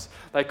lives.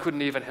 They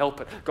couldn't even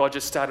help it. God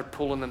just started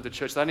pulling them to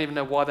church. They didn't even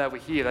know why they were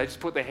here. They just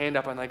put their hand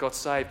up and they got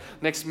saved.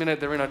 Next minute,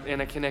 they're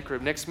in a connect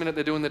group. Next minute,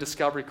 they're doing the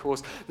discovery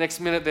course. Next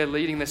minute, they're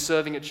leading, they're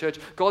serving at church.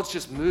 God's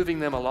just moving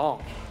them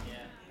along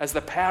as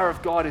the power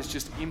of God is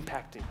just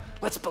impacting.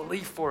 Let's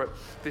believe for it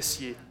this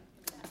year.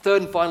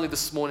 Third and finally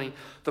this morning,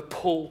 the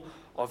pull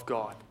of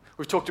God.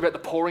 We've talked about the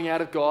pouring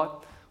out of God.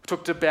 We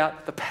talked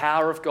about the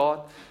power of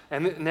God.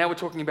 And now we're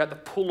talking about the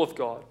pull of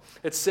God.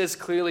 It says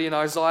clearly in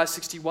Isaiah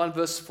 61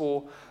 verse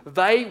 4,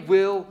 "They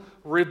will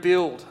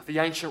rebuild the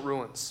ancient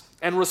ruins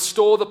and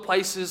restore the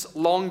places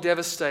long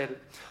devastated.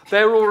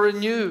 They will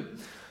renew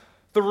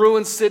the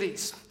ruined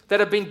cities that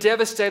have been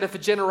devastated for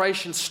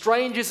generations.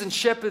 Strangers and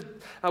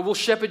will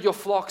shepherd your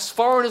flocks.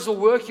 Foreigners will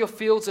work your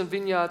fields and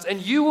vineyards.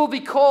 And you will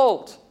be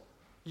called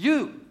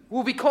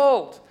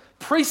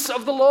priests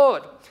of the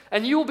Lord.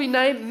 And you will be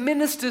named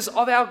ministers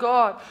of our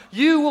God.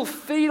 You will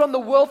feed on the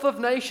wealth of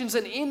nations,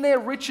 and in their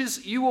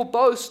riches you will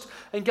boast."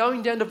 And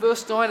going down to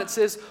verse 9, it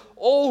says,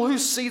 "All who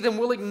see them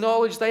will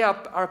acknowledge they are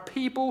a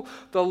people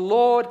the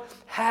Lord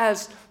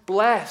has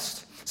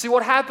blessed." See,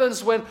 what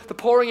happens when the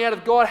pouring out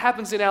of God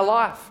happens in our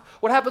life?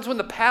 What happens when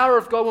the power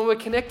of God, when we're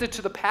connected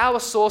to the power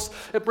source,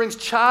 it brings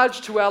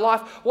charge to our life?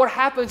 What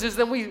happens is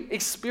then we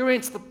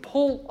experience the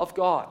pull of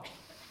God.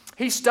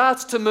 He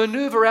starts to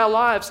maneuver our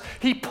lives.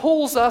 He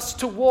pulls us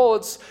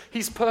towards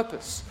His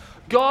purpose.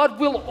 God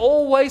will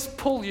always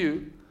pull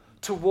you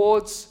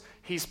towards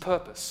His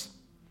purpose.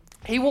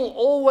 He will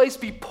always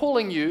be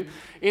pulling you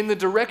in the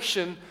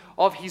direction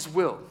of His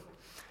will.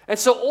 And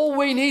so all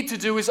we need to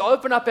do is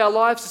open up our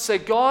lives to say,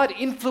 God,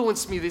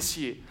 influence me this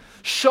year.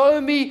 Show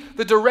me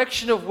the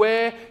direction of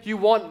where you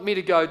want me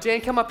to go.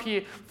 Dan, come up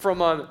here for a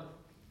moment.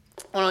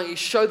 I want to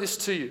show this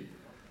to you.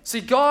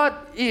 See, God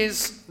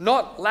is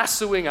not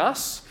lassoing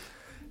us.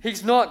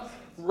 He's not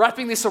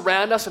wrapping this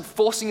around us and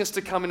forcing us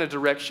to come in a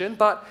direction,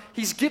 but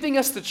He's giving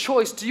us the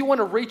choice. Do you want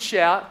to reach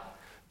out?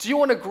 Do you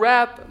want to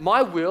grab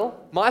my will,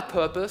 my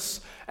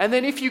purpose? And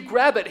then if you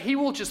grab it, He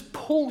will just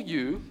pull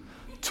you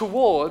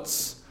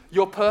towards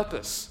your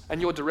purpose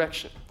and your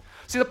direction.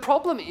 See, the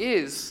problem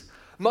is,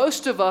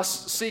 most of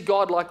us see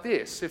God like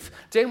this. If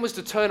Dan was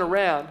to turn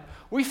around,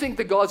 we think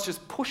that God's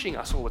just pushing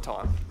us all the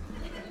time.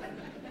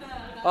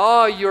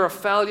 Oh, you're a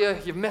failure.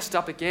 You've messed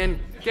up again.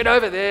 Get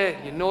over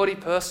there, you naughty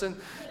person.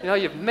 You know,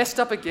 you've messed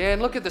up again.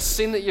 Look at the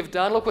sin that you've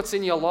done. Look what's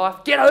in your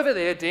life. Get over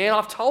there, Dan.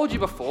 I've told you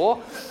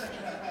before.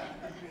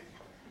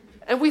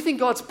 And we think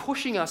God's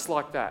pushing us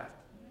like that.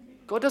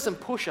 God doesn't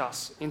push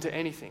us into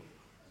anything.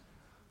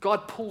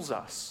 God pulls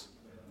us.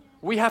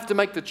 We have to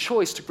make the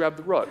choice to grab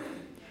the rope.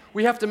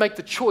 We have to make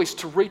the choice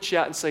to reach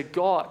out and say,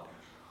 God,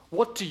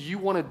 what do you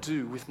want to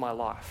do with my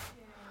life?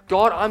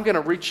 God, I'm going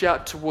to reach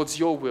out towards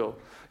your will,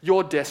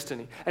 your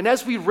destiny. And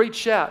as we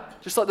reach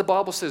out, just like the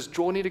Bible says,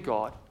 draw near to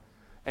God,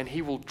 and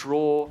He will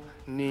draw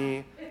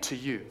near to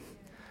you.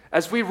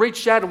 As we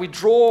reach out and we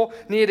draw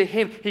near to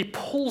Him, He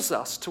pulls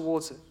us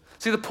towards it.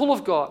 See, the pull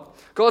of God.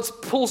 God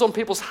pulls on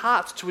people's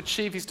hearts to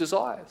achieve His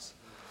desires.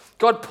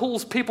 God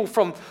pulls people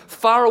from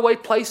faraway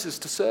places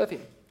to serve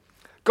Him.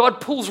 God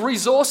pulls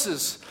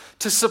resources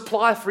to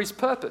supply for His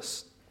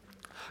purpose.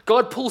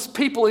 God pulls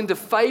people into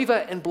favor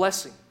and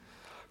blessing.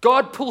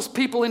 God pulls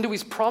people into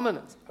His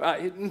prominence,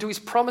 into His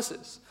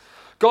promises.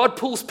 God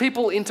pulls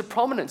people into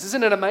prominence.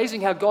 Isn't it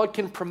amazing how God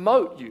can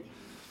promote you?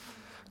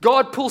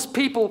 God pulls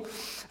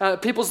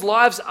people's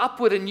lives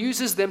upward and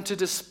uses them to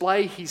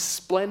display His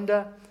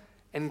splendor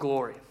and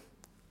glory.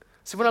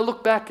 So when I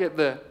look back at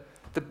the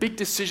big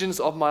decisions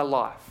of my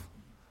life,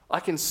 I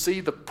can see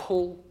the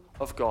pull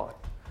of God.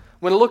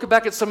 When I look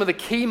back at some of the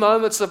key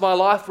moments of my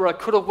life where I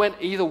could have went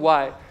either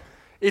way,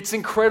 it's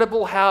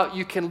incredible how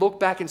you can look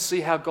back and see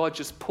how God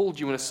just pulled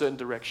you in a certain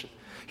direction.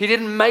 He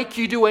didn't make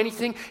you do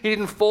anything. He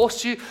didn't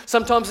force you.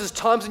 Sometimes there's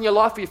times in your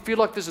life where you feel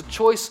like there's a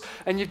choice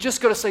and you've just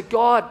got to say,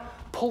 God,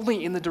 pull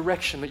me in the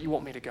direction that you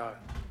want me to go.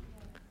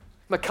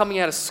 I'm coming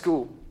out of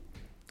school.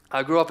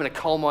 I grew up in a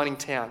coal mining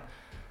town.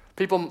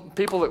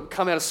 People that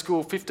come out of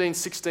school 15,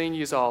 16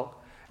 years old,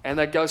 and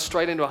they go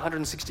straight into a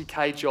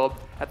 160K job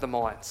at the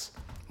mines.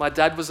 My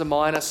dad was a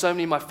miner. So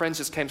many of my friends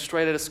just came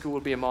straight out of school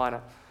to be a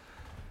miner.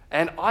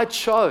 And I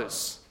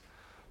chose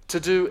to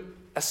do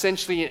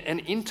essentially an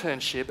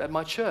internship at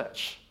my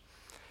church.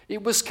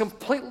 It was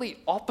completely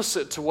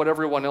opposite to what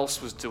everyone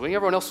else was doing.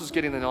 Everyone else was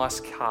getting the nice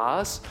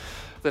cars,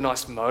 the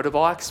nice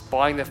motorbikes,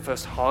 buying their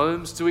first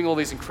homes, doing all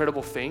these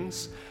incredible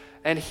things.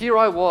 And here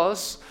I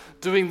was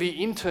doing the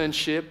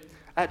internship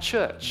at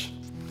church.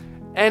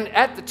 And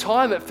at the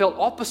time it felt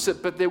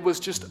opposite, but there was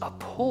just a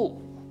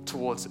pull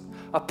towards it.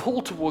 A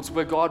pull towards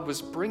where God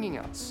was bringing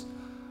us.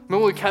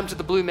 When we came to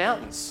the Blue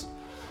Mountains,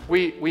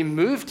 we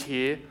moved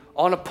here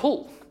on a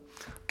pull.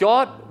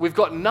 God, we've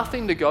got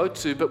nothing to go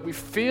to, but we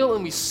feel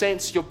and we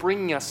sense you're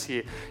bringing us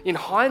here. In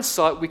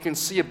hindsight, we can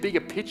see a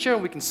bigger picture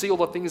and we can see all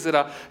the things that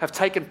have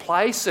taken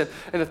place and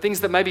the things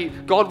that maybe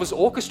God was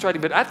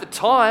orchestrating. But at the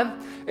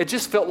time, it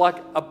just felt like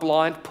a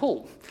blind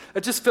pull.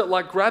 It just felt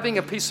like grabbing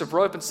a piece of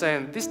rope and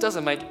saying, this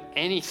doesn't make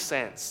any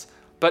sense.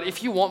 But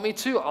if you want me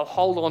to, I'll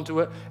hold on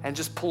to it and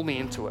just pull me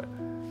into it.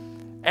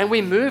 And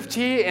we moved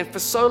here and for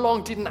so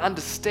long didn't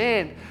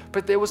understand,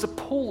 but there was a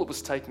pull that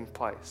was taking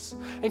place.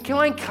 And can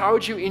I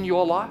encourage you in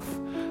your life?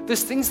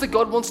 There's things that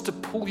God wants to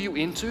pull you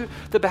into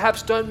that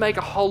perhaps don't make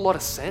a whole lot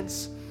of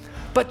sense,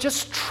 but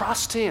just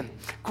trust Him.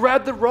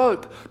 Grab the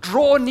rope,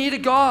 draw near to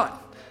God,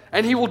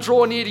 and He will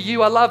draw near to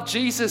you. I love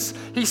Jesus.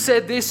 He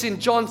said this in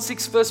John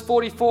 6 verse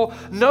 44,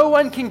 no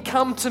one can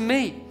come to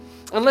me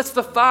unless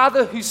the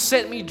Father who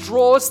sent me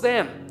draws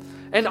them,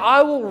 and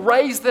I will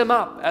raise them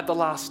up at the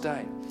last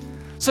day.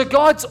 So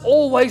God's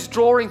always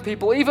drawing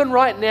people, even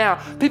right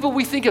now. People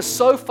we think are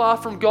so far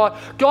from God,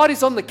 God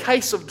is on the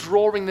case of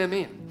drawing them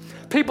in.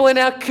 People in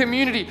our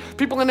community,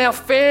 people in our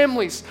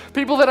families,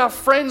 people that are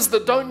friends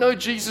that don't know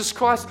Jesus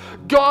Christ,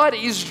 God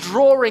is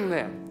drawing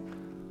them.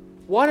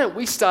 Why don't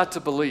we start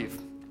to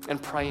believe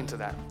and pray into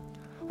that?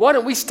 Why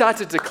don't we start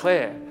to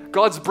declare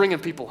God's bringing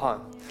people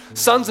home?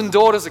 Sons and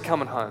daughters are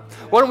coming home.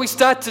 Why don't we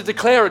start to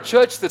declare a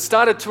church that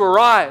started to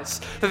arise,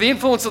 that the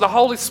influence of the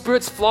Holy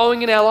Spirit's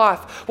flowing in our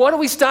life? Why don't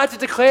we start to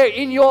declare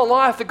in your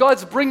life that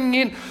God's bringing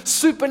in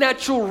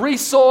supernatural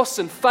resource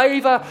and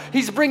favor?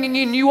 He's bringing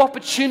in new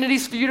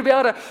opportunities for you to be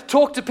able to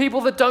talk to people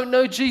that don't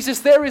know Jesus.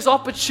 There is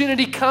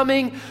opportunity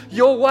coming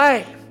your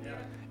way.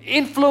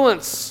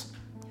 Influence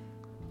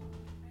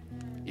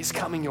is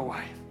coming your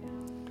way.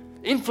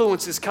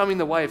 Influence is coming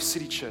the way of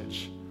City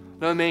Church.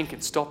 No man can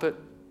stop it.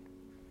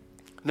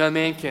 No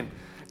man can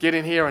get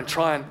in here and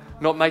try and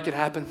not make it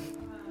happen.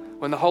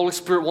 When the Holy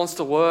Spirit wants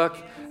to work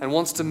and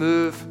wants to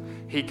move,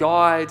 He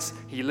guides,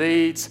 He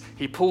leads,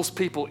 He pulls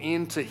people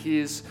into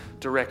His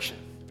direction.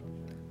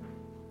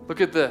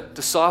 Look at the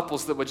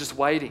disciples that were just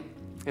waiting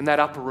in that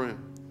upper room,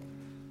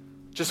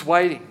 just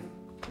waiting,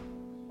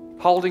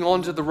 holding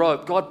on to the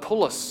rope. God,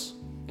 pull us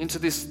into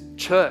this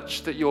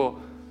church that you're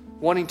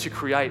wanting to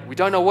create. We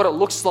don't know what it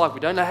looks like. We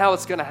don't know how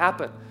it's going to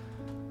happen.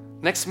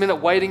 Next minute,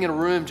 waiting in a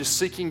room, just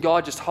seeking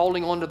God, just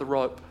holding on to the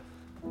rope.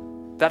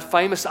 That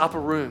famous upper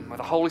room where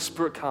the Holy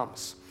Spirit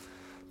comes.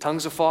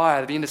 Tongues of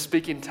fire, they begin to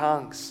speak in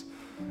tongues.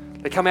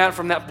 They come out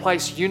from that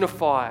place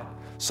unified,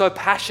 so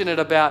passionate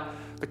about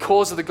the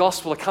cause of the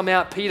gospel. They come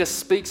out, Peter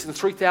speaks, and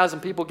 3,000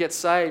 people get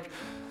saved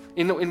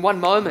in one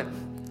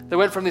moment. They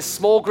went from this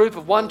small group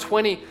of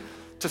 120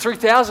 to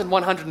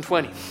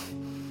 3,120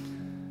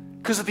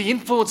 because of the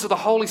influence of the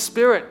Holy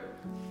Spirit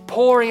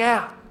pouring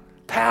out,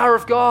 power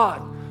of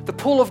God, the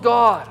pull of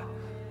God.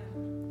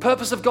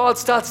 Purpose of God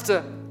starts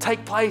to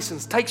take place and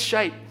take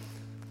shape.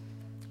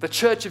 The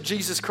church of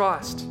Jesus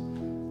Christ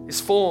is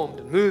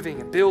formed and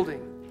moving and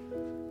building.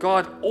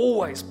 God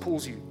always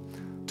pulls you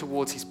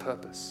towards his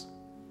purpose.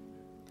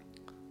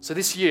 So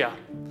this year,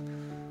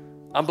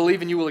 I'm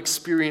believing you will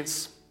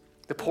experience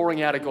the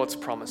pouring out of God's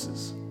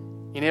promises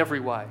in every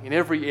way, in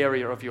every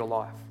area of your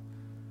life.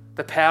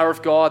 The power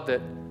of God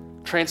that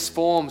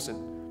transforms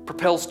and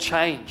propels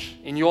change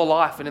in your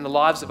life and in the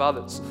lives of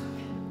others.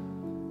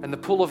 And the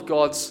pull of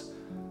God's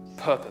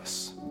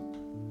purpose.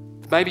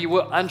 Maybe you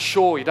were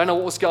unsure, you don't know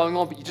what was going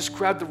on, but you just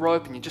grabbed the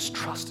rope and you just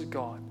trusted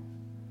God.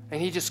 And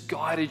he just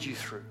guided you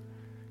through.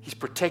 He's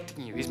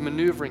protecting you, he's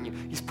maneuvering you,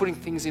 he's putting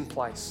things in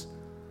place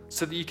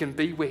so that you can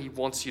be where he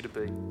wants you to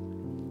be.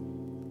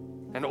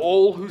 And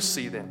all who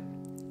see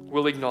them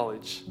will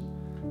acknowledge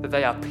that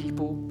they are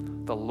people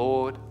the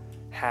Lord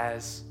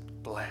has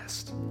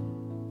blessed.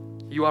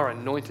 You are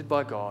anointed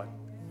by God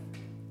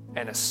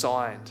and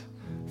assigned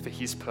for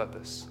his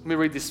purpose. Let me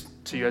read this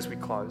to you as we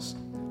close.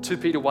 2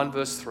 Peter 1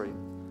 verse 3.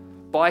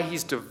 By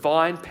his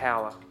divine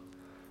power,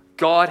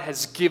 God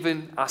has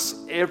given us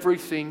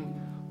everything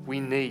we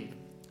need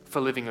for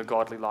living a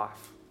godly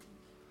life.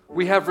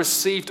 We have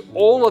received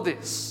all of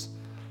this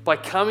by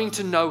coming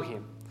to know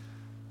him,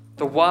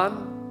 the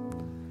one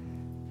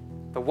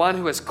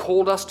who has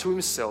called us to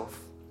himself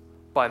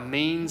by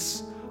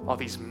means of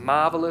his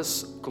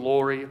marvelous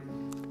glory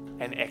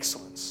and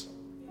excellence.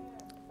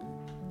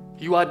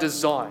 You are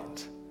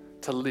designed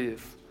to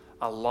live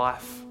a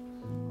life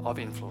of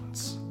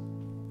influence.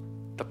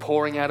 The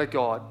pouring out of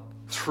God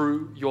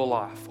through your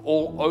life,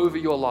 all over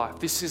your life.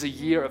 This is a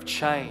year of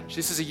change.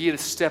 This is a year to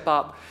step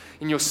up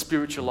in your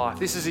spiritual life.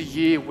 This is a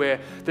year where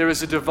there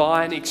is a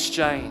divine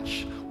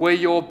exchange, where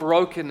your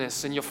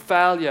brokenness and your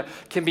failure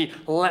can be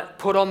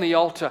put on the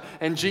altar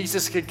and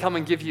Jesus can come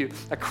and give you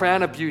a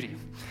crown of beauty.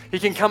 He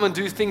can come and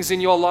do things in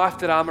your life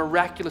that are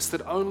miraculous,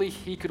 that only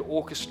he could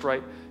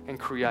orchestrate and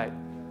create.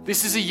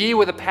 This is a year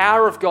where the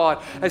power of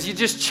God, as you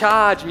just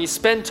charge and you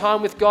spend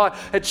time with God,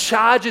 it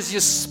charges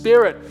your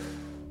spirit.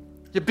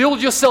 You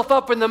build yourself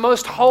up in the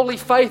most holy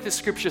faith, as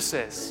Scripture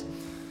says.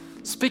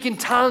 Speak in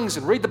tongues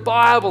and read the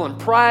Bible and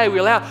pray. We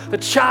allow the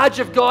charge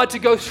of God to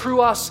go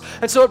through us.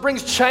 And so it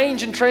brings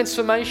change and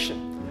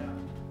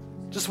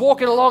transformation. Just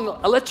walking along,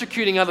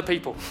 electrocuting other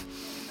people.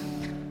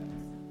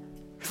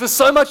 There's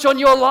so much on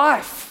your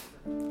life.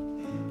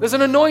 There's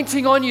an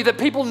anointing on you that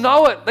people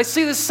know it. They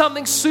see there's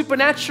something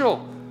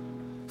supernatural.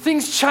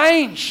 Things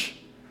change.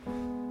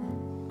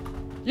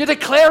 You're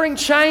declaring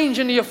change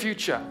into your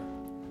future.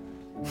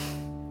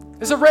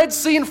 There's a Red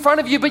Sea in front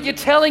of you, but you're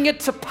telling it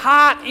to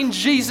part in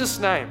Jesus'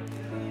 name.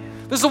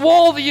 There's a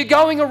wall that you're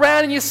going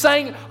around and you're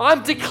saying,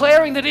 I'm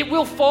declaring that it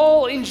will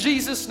fall in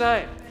Jesus'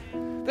 name.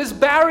 There's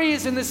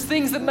barriers and there's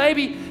things that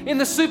maybe in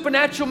the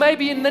supernatural,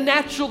 maybe in the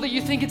natural that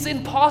you think it's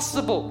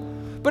impossible.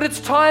 But it's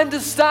time to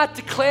start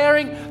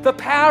declaring the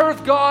power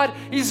of God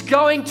is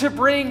going to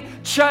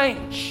bring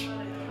change.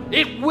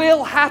 It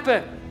will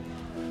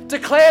happen.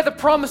 Declare the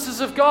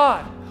promises of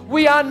God.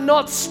 We are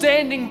not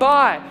standing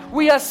by.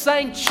 We are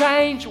saying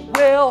change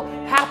will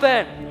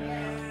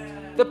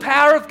happen. The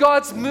power of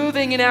God's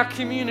moving in our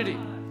community.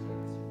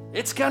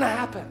 It's going to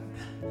happen.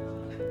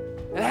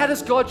 And how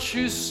does God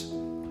choose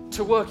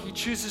to work? He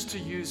chooses to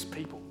use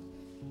people.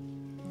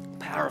 The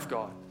power of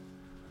God.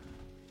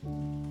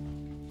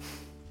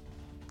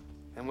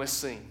 And we're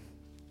seeing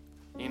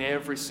in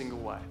every single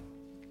way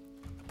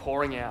the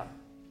pouring out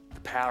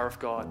the power of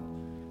God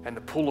and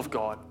the pull of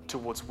God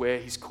towards where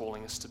he's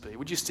calling us to be.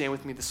 Would you stand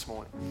with me this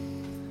morning?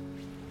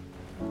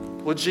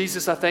 Lord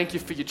Jesus, I thank you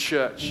for your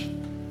church.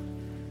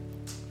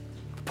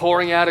 The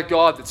pouring out of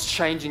God that's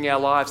changing our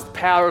lives. The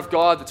power of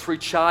God that's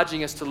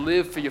recharging us to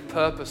live for your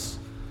purpose.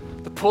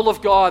 The pull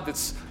of God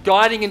that's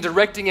guiding and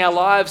directing our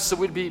lives so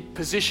we'd be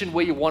positioned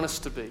where you want us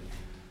to be.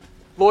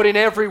 Lord, in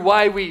every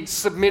way we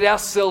submit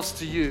ourselves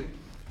to you.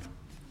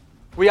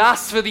 We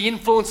ask for the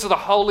influence of the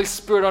Holy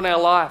Spirit on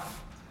our life.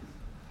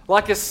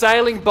 Like a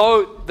sailing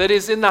boat that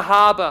is in the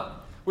harbor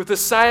with the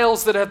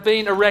sails that have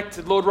been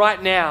erected, Lord,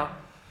 right now,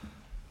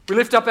 we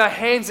lift up our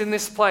hands in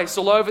this place,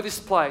 all over this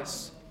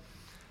place,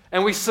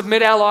 and we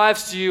submit our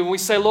lives to you, and we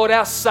say, Lord,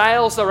 our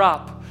sails are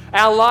up.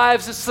 Our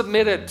lives are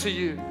submitted to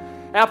you.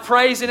 Our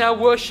praise and our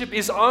worship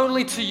is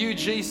only to you,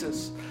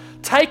 Jesus.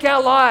 Take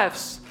our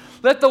lives.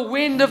 Let the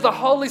wind of the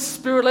Holy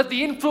Spirit, let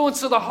the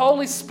influence of the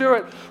Holy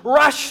Spirit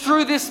rush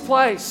through this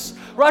place,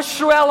 rush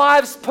through our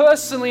lives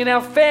personally and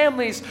our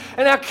families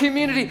and our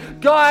community.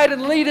 Guide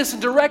and lead us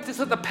and direct us.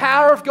 Let the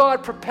power of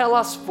God propel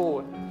us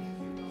forward.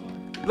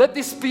 Let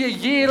this be a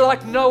year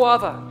like no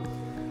other,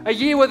 a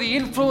year where the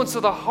influence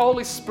of the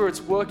Holy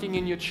Spirit's working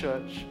in your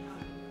church.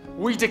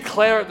 We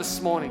declare it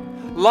this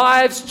morning.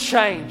 Lives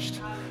changed.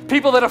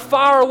 People that are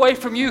far away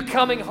from you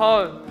coming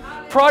home.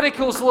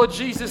 Prodigals, Lord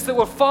Jesus, that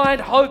will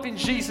find hope in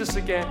Jesus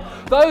again.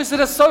 Those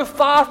that are so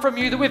far from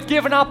you that we've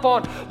given up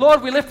on.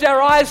 Lord, we lift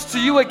our eyes to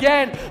you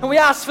again and we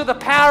ask for the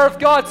power of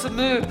God to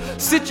move.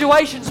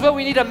 Situations where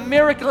we need a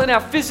miracle in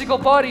our physical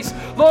bodies.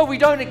 Lord, we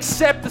don't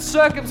accept the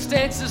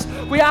circumstances.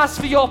 We ask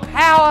for your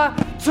power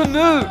to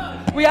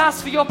move. We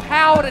ask for your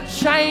power to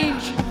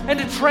change and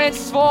to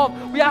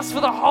transform. We ask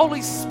for the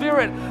Holy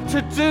Spirit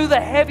to do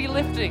the heavy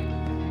lifting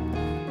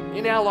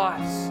in our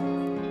lives.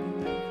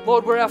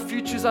 Lord, where our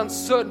future is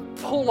uncertain,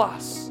 pull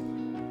us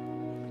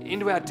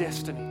into our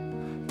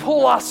destiny.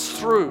 Pull us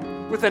through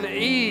with an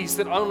ease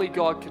that only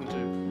God can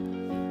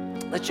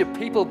do. Let your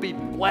people be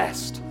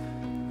blessed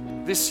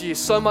this year,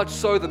 so much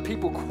so that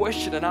people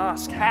question and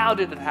ask, how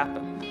did it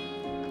happen?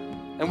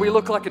 And we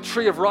look like a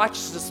tree of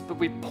righteousness, but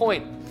we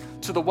point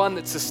to the one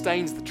that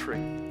sustains the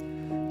tree,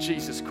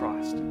 Jesus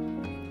Christ.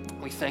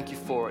 We thank you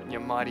for it in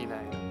your mighty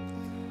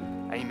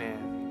name.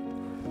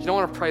 Amen. You know,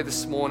 I want to pray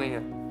this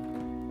morning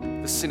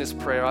the sinner's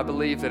prayer. I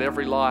believe that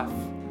every life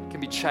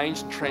can be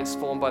changed and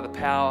transformed by the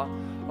power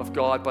of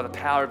God, by the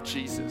power of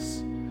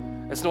Jesus.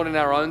 It's not in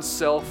our own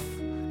self.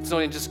 It's not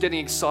in just getting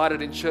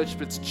excited in church,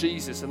 but it's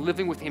Jesus and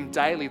living with him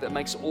daily that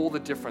makes all the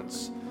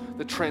difference,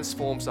 that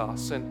transforms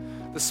us.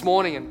 And this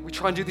morning, and we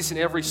try and do this in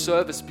every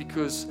service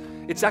because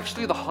it's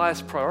actually the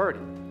highest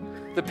priority,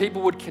 that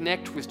people would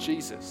connect with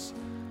Jesus.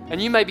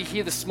 And you may be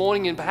here this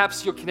morning and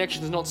perhaps your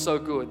connection is not so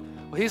good.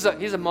 Well, here's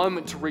a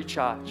moment to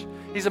recharge.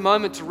 Here's a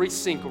moment to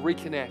resync or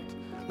reconnect.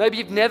 Maybe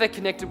you've never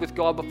connected with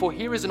God before.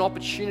 Here is an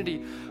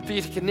opportunity for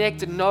you to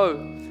connect and know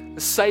the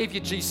Savior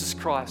Jesus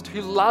Christ,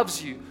 who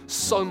loves you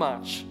so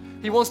much.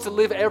 He wants to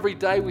live every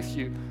day with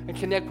you and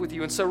connect with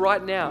you. And so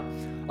right now,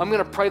 I'm going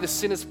to pray the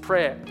sinner's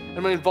prayer.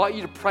 I'm going to invite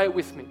you to pray it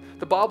with me.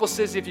 The Bible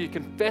says if you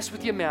confess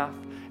with your mouth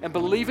and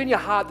believe in your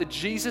heart that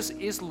Jesus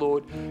is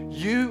Lord,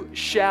 you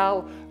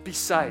shall be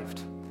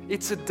saved.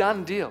 It's a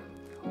done deal.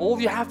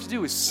 All you have to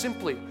do is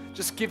simply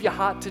just give your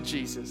heart to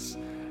Jesus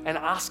and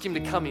ask him to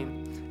come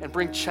in and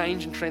bring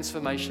change and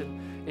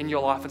transformation in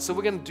your life. And so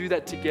we're going to do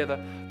that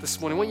together this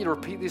morning. I want you to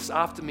repeat this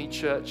after me,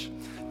 church.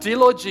 Dear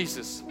Lord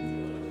Jesus,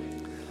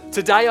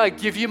 today I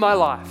give you my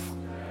life.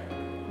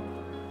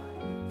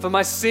 For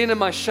my sin and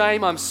my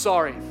shame, I'm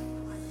sorry.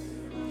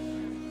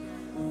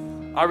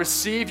 I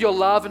receive your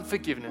love and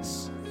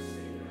forgiveness.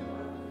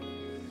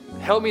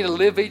 Help me to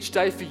live each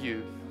day for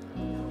you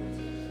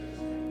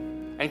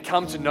and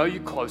come to know you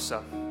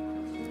closer.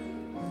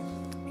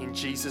 In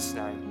Jesus'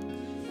 name,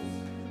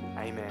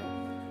 amen.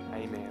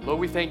 Amen. Lord,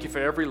 we thank you for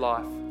every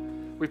life.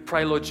 We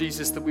pray, Lord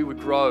Jesus, that we would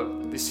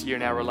grow this year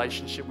in our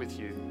relationship with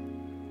you.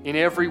 In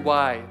every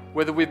way,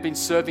 whether we've been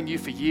serving you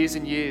for years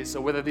and years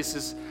or whether this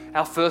is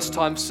our first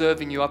time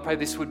serving you, I pray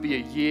this would be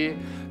a year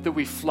that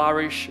we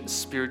flourish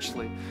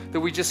spiritually, that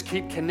we just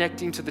keep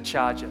connecting to the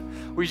charger.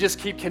 We just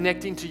keep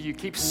connecting to you,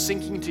 keep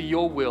sinking to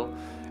your will,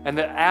 and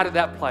that out of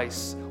that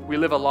place, we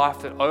live a life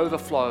that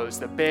overflows,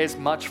 that bears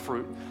much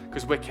fruit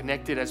because we're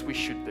connected as we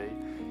should be.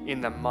 In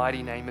the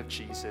mighty name of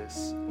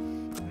Jesus,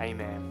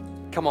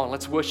 amen. Come on,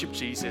 let's worship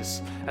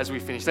Jesus as we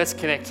finish. Let's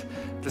connect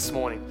this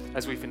morning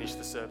as we finish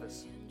the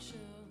service.